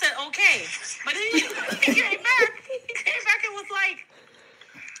 So I said, okay. But then he came back. He came back and was like,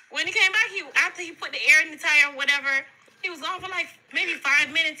 when he came back, after he put the air in the tire or whatever, he was on for like maybe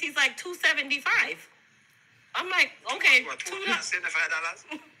 5 minutes. He's like $275. I'm like, okay. What,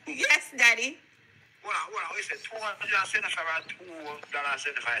 $275? Yes, Daddy. Well, he said $275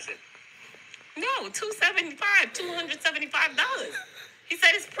 $2.75. No, $275. He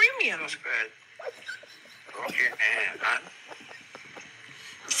said it's premium. That's good. Okay, man.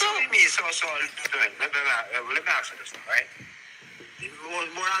 So let me ask you this, right? More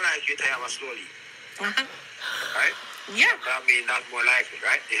than likely to have a slow leak, right? Yeah. I mean, that's more likely,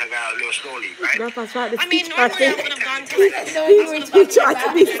 right? You have got a little slow leak, right? Normally I would have gone to He tried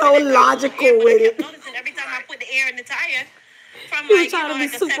to be so logical with it. Noticing every time I put the air in the tire, from He like, trying to be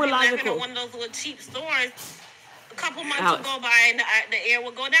like a super 7-Eleven logical. or one of those little cheap stores, a couple months would go by and the air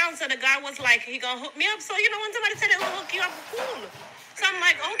would go down. So the guy was like, he gonna hook me up. So, when somebody said they're gonna hook you up, cool. So I'm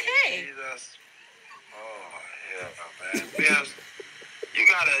like, okay. Jesus. Oh, yeah, man. Because you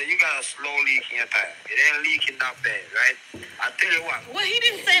got a slow leak in your tire. It ain't leaking that bad, right? I tell you what. Well, he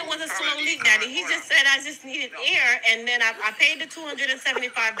didn't say it was a slow leak, Daddy. He just said I just needed air, and then I paid the $275.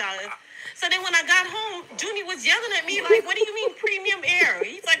 So then when I got home, Junie was yelling at me like, what do you mean premium air?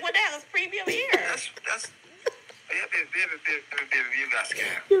 He's like, what the hell is premium air? That's baby, you got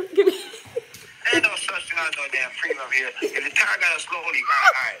scammed. Ain't no such thing as no damn premium here. If the tire got a slow leak,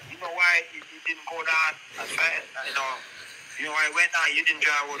 all right. You know why it didn't go down as fast? You know why it went down? You didn't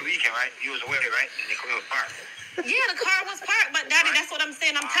drive over the weekend, right? You was away, right? And they come to park. Yeah, the car was parked, but Daddy, that's what I'm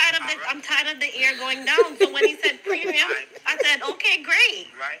saying. I'm tired of the air going down. So when he said premium, I said, okay, great.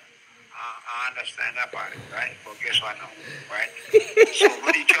 Right? I understand that part, right? But guess what now, right? So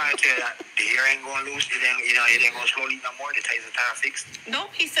what are you trying to tell that the air ain't going loose? It ain't going to slow leak no more? The tire fixed?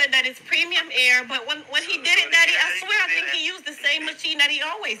 Nope, he said that it's premium air, but when he did it, Daddy, I swear I think he used the same machine that he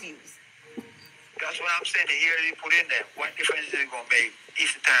always used. That's what I'm saying. The air that he put in there, what difference is it going to make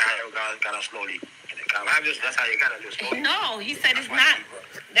if the tire got a slow leak? That's how you got a little slow leak. No, he said it's not.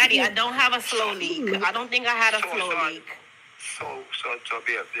 Daddy, I don't have a slow leak. I don't think I had a slow leak. So,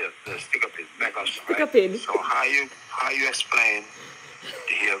 stick up in, back up, Stick right? up in. So how you explain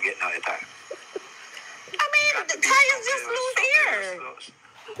the air getting out of the tire? I mean, the tires just lose air.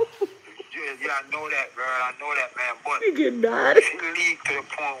 Yeah, I know that, girl. I know that, man. But You get mad. if you leak to the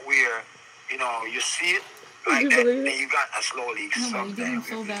point where, you see it like that, then you got a slow leak. No, you did him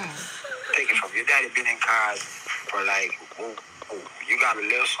so bad. Take it from your daddy been in cars for like, you got a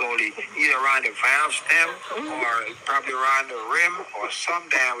little slow leak, either around the valve stem or probably around the rim or some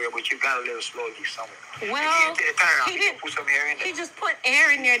damn way, but you got a little slow leak somewhere. Well, he didn't put some air in there. He just put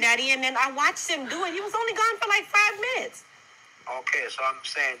air in there, Daddy, and then I watched him do it. He was only gone for like 5 minutes. Okay, so I'm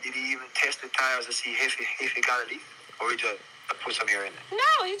saying, did he even test the tires to see if he got a leak? Or he just put some air in there?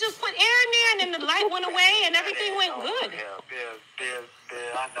 No, he just put air in there, and then the light went away, and everything went good. Yeah,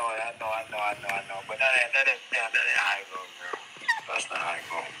 I know. But that ain't how it goes, girl. That's not how it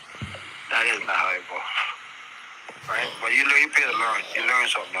goes. That is not how it goes. Right? But you pay to learn. You learn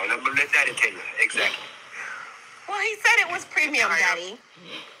something now. Let Daddy tell you. Exactly. Well, he said it was premium, Daddy.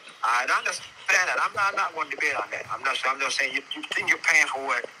 I understand that. I'm not going to debate on that. I'm just saying you think you're paying for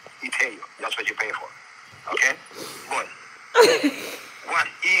what he tell you. That's what you pay for. Okay? But what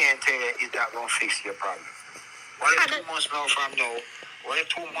he ain't tell you is not going to fix your problem. What if 2 months from now Well,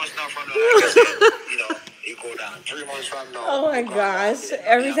 2 months now from now, like I said, you know, it go down. 3 months from now. Oh my gosh.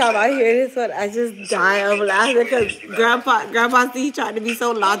 Every time I hear this one, I just die of laughing because Grandpa C tried to be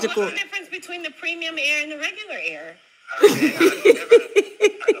so logical. What's the difference between the premium air and the regular air? I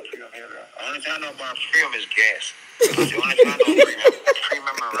know premium air. The only thing I know about premium is gas. That's the only thing I know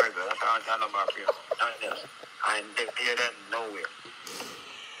premium and regular. That's all I know about premium. Nothing else. I ain't hear that nowhere.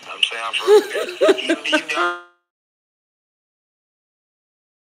 I'm saying even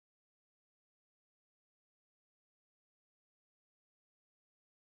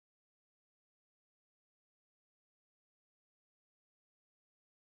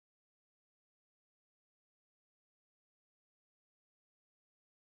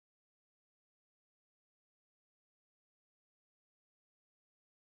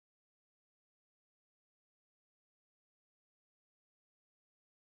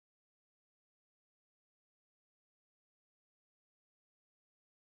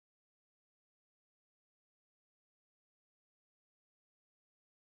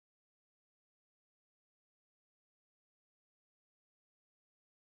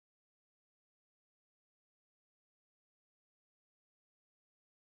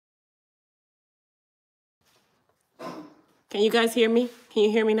Can you guys hear me? Can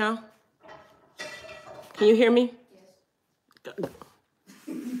you hear me now? Can you hear me? Yes.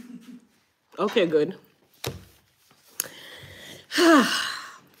 Okay, good.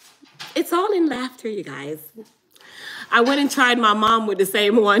 It's all in laughter, you guys. I went and tried my mom with the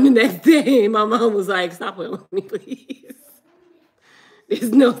same one the next day. My mom was like, stop it with me, please.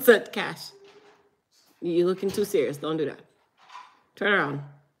 There's no such cash. You're looking too serious. Don't do that. Turn around.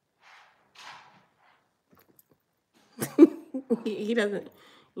 He doesn't,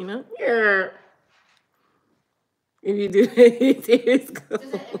 you know? If you do it,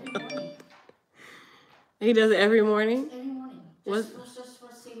 he does it every morning? Every morning. Just for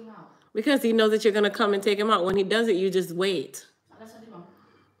take him out. Because he knows that you're gonna come and take him out. When he does it, you just wait. That's what I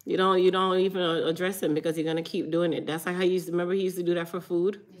do. You don't even address him because you're gonna keep doing it. That's like how he used to remember he used to do that for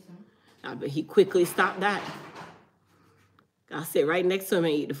food. Yes, But he quickly stopped that. I'll sit right next to him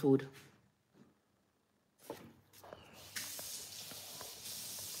and eat the food.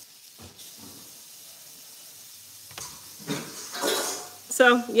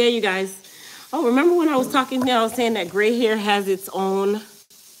 So yeah, you guys. Oh, remember when I was talking here, I was saying that gray hair has its own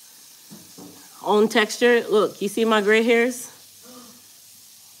texture. Look, you see my gray hairs?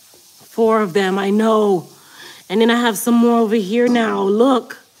 4 of them, I know. And then I have some more over here now.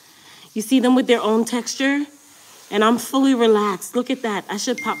 Look, you see them with their own texture? And I'm fully relaxed. Look at that. I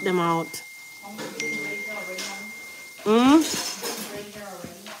should pop them out.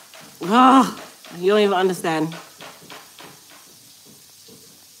 Oh, you don't even understand.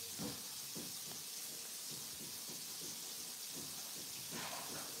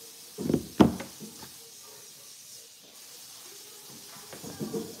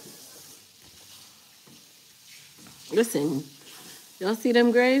 Listen, y'all see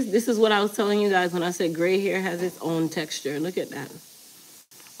them grays? This is what I was telling you guys when I said gray hair has its own texture. Look at that.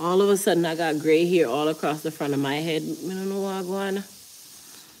 All of a sudden, I got gray hair all across the front of my head. I don't know why I'm going.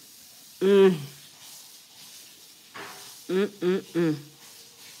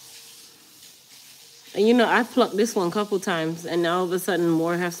 And you know, I plucked this one a couple times, and now all of a sudden,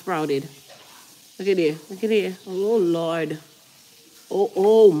 more have sprouted. Look at here. Look at here. Oh, Lord.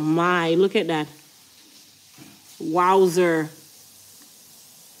 Oh, my. Look at that. Wowzer.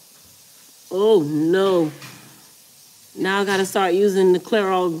 Oh, no. Now I got to start using the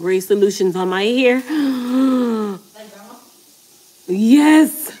Clairol Gray Solutions on my hair.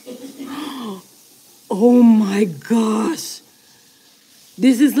 Yes. Oh, my gosh.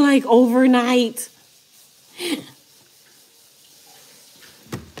 This is like overnight.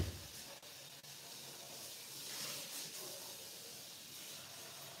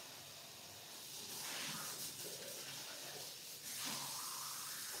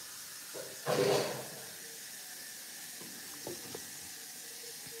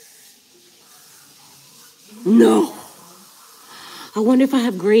 No. I wonder if I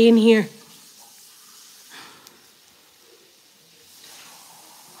have gray in here.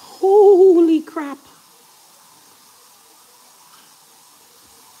 Holy crap.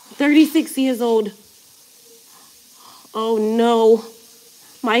 36 years old. Oh no.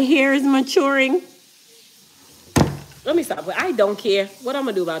 My hair is maturing. Let me stop. I don't care. What I'm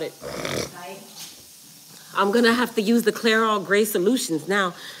going to do about it? I'm going to have to use the Clairol Gray Solutions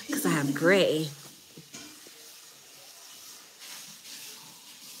now because I have gray.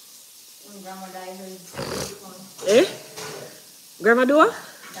 Grandma dyed hers Eh? Grandma do what?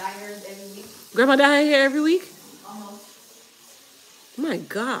 dye hers every week. Grandma dye her hair every week? Almost. My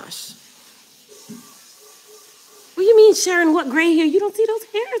gosh. What do you mean, Sharon? What gray hair? You don't see those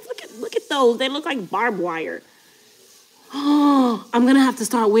hairs? Look at those. They look like barbed wire. Oh, I'm gonna have to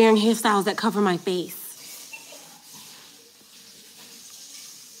start wearing hairstyles that cover my face.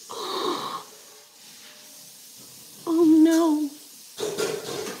 Oh no.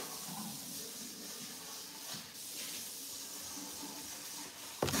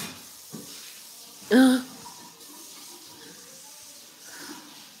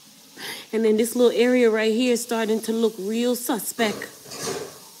 And then this little area right here is starting to look real suspect.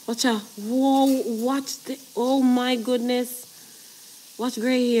 Watch out. Whoa, watch the, oh my goodness. Watch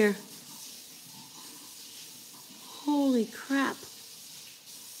gray hair. Holy crap.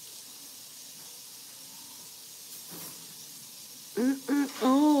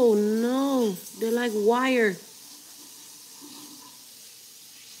 Oh no, they're like wire.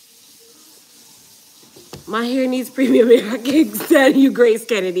 My hair needs premium hair. I can't stand you, Grace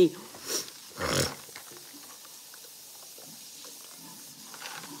Kennedy.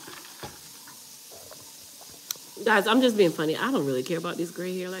 Guys, I'm just being funny. I don't really care about this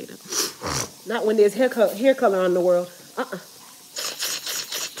gray hair like that. Not when there's hair color on the world.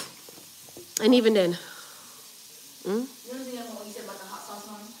 And even then.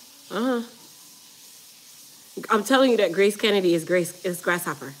 I'm telling you that Grace Kennedy is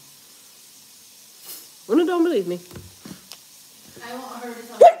grasshopper. Una don't believe me. I want her to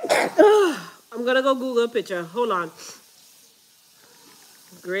tell me. I'm gonna go Google a picture. Hold on.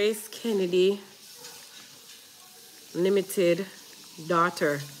 Grace Kennedy Limited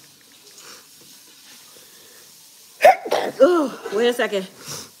daughter. Oh, wait a second.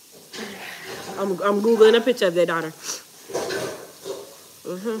 I'm Googling a picture of their daughter.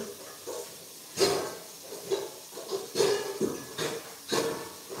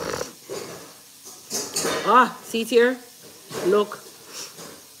 See here? Look.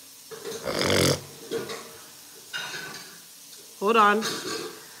 Hold on.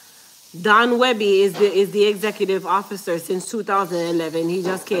 Don Webby is the executive officer since 2011. He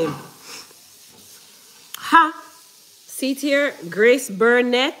just came. Ha! See here? Grace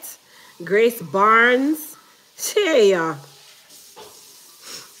Burnett, Grace Barnes. Shea. I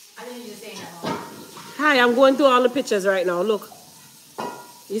didn't even say that. Hi, I'm going through all the pictures right now. Look.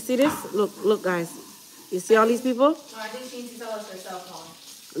 You see this? Look, guys. You see all these people? No, I think she needs to tell us herself, Mom.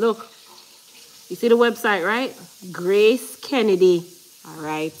 Look. You see the website, right? Grace Kennedy. All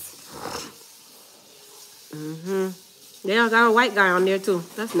right. Yeah, I got a white guy on there too.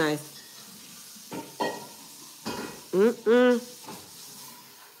 That's nice.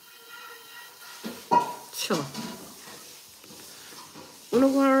 Sure. I'm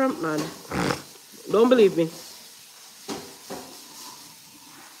not going to man. Don't believe me.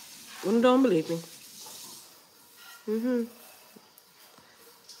 Don't believe me.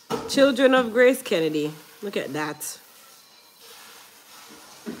 Children of Grace Kennedy. Look at that.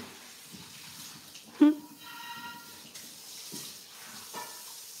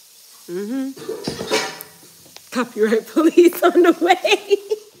 Copyright police on the way.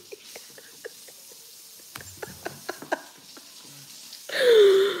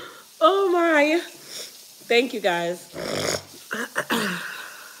 Oh my. Thank you guys.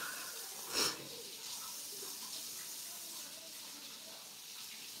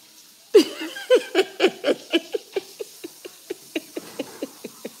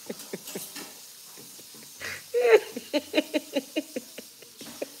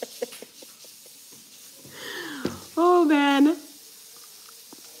 Oh man.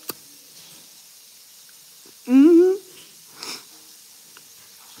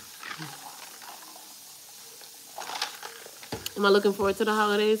 Am I looking forward to the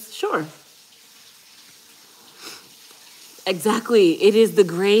holidays? Sure. Exactly. It is the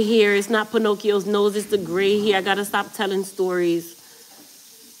gray hair. It's not Pinocchio's nose. It's the gray hair. I gotta stop telling stories.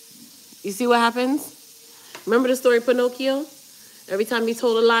 You see what happens? Remember the story Pinocchio? Every time he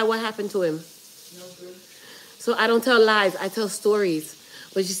told a lie, what happened to him? So I don't tell lies. I tell stories.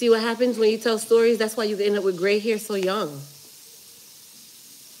 But you see what happens when you tell stories? That's why you end up with gray hair so young.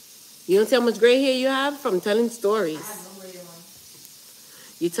 You don't see how much gray hair you have from telling stories. I have no gray hair, Mom.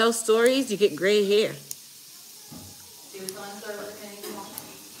 You tell stories, you get gray hair. She was telling the story about the Kennedy thing, Mom.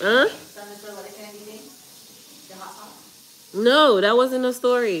 Huh? Telling the story about the Kennedy thing? The hot sauce? No, that wasn't a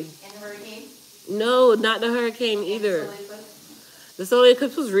story. And the hurricane? No, not the hurricane either. And the solar eclipse? The solar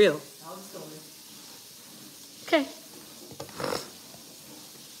eclipse was real. That was a story. Okay.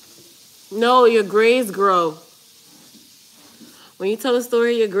 No, your grays grow. When you tell a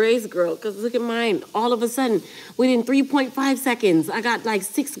story, your grays grow. Because look at mine. All of a sudden, within 3.5 seconds, I got like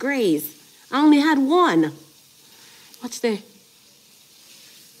 6 grays. I only had 1. Watch there.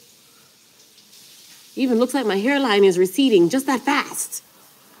 Even looks like my hairline is receding just that fast.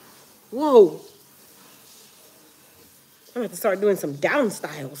 Whoa. I'm going to have to start doing some down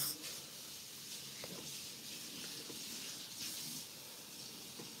styles.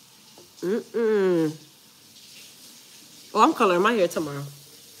 Oh, I'm coloring my hair tomorrow.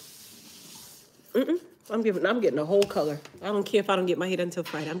 I'm getting a whole color. I don't care if I don't get my hair done until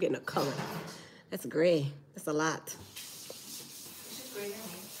Friday. I'm getting a color. That's gray. That's a lot.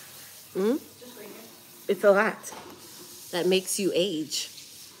 It's a lot. That makes you age.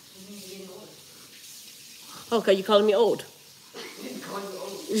 Okay, you calling me old?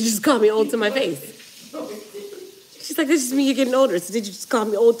 You just called me old to my face. She's like, this is me, you're getting older. So did you just call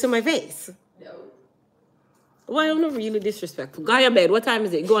me old to my face? No. Why don't know, really disrespectful. Go to your bed. What time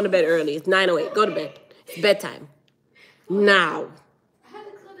is it? Go on to bed early. It's 9:08. Go to bed. It's bedtime. Now. I had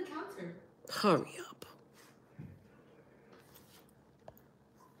to clear the counter. Hurry up.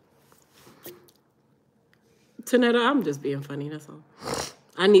 Tanetta, I'm just being funny, that's all.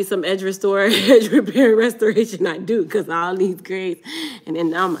 I need some edge restore, edge repair and restoration. I do, because all these grays. And then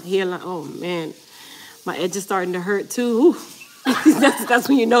now my hairline, oh man. My edge is starting to hurt too. that's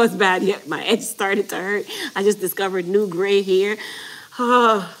when you know it's bad. Yeah, my edge started to hurt. I just discovered new gray hair.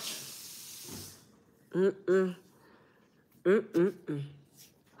 Oh. You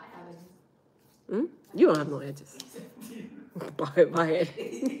don't have no edges. Bye head.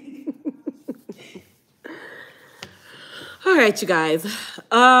 All right, you guys.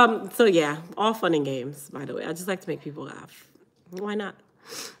 So yeah, all fun and games, by the way. I just like to make people laugh. Why not?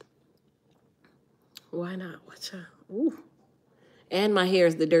 Why not? Ooh. And my hair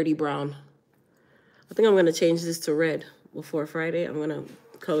is the dirty brown. I think I'm going to change this to red before Friday. I'm going to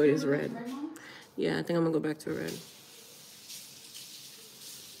color this red. Yeah, I think I'm going to go back to red.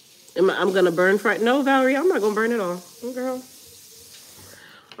 I'm going to burn Friday. No, Valerie, I'm not going to burn it all. Oh, girl.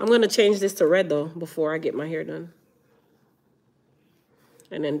 I'm going to change this to red, though, before I get my hair done.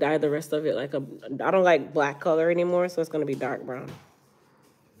 And then dye the rest of it like a... I don't like black color anymore, so it's going to be dark brown.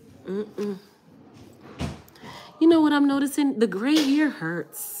 You know what I'm noticing? The gray hair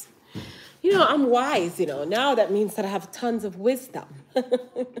hurts. You know, I'm wise, you know. Now that means that I have tons of wisdom.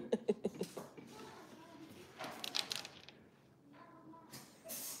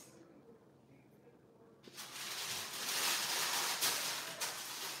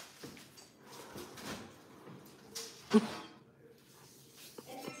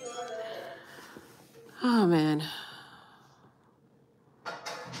 Oh, man.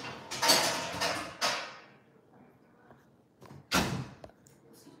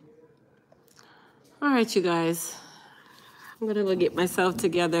 All right, you guys. I'm going to go get myself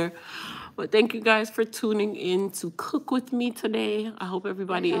together. But thank you guys for tuning in to cook with me today. I hope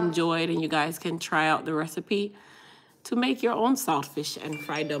everybody enjoyed and you guys can try out the recipe to make your own saltfish and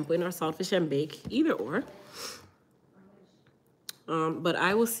fried dumpling or saltfish and bake, either or. But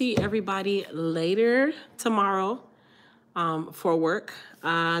I will see everybody later tomorrow for work.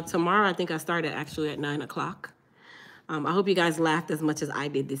 Tomorrow, I think I started actually at 9 o'clock. I hope you guys laughed as much as I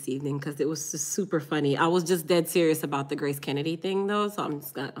did this evening because it was just super funny. I was just dead serious about the Grace Kennedy thing, though, so I'm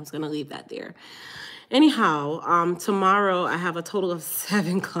just gonna leave that there. Anyhow, tomorrow I have a total of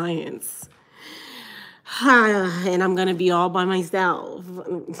 7 clients. And I'm gonna be all by myself.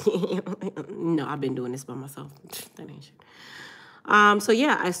 No, I've been doing this by myself. That ain't shit. So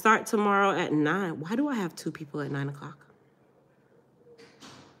yeah, I start tomorrow at 9. Why do I have 2 people at 9 o'clock?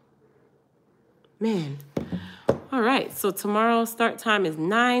 Man. All right, so tomorrow's start time is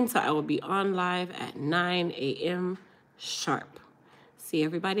 9, so I will be on live at 9 a.m. sharp. See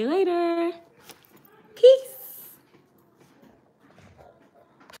everybody later.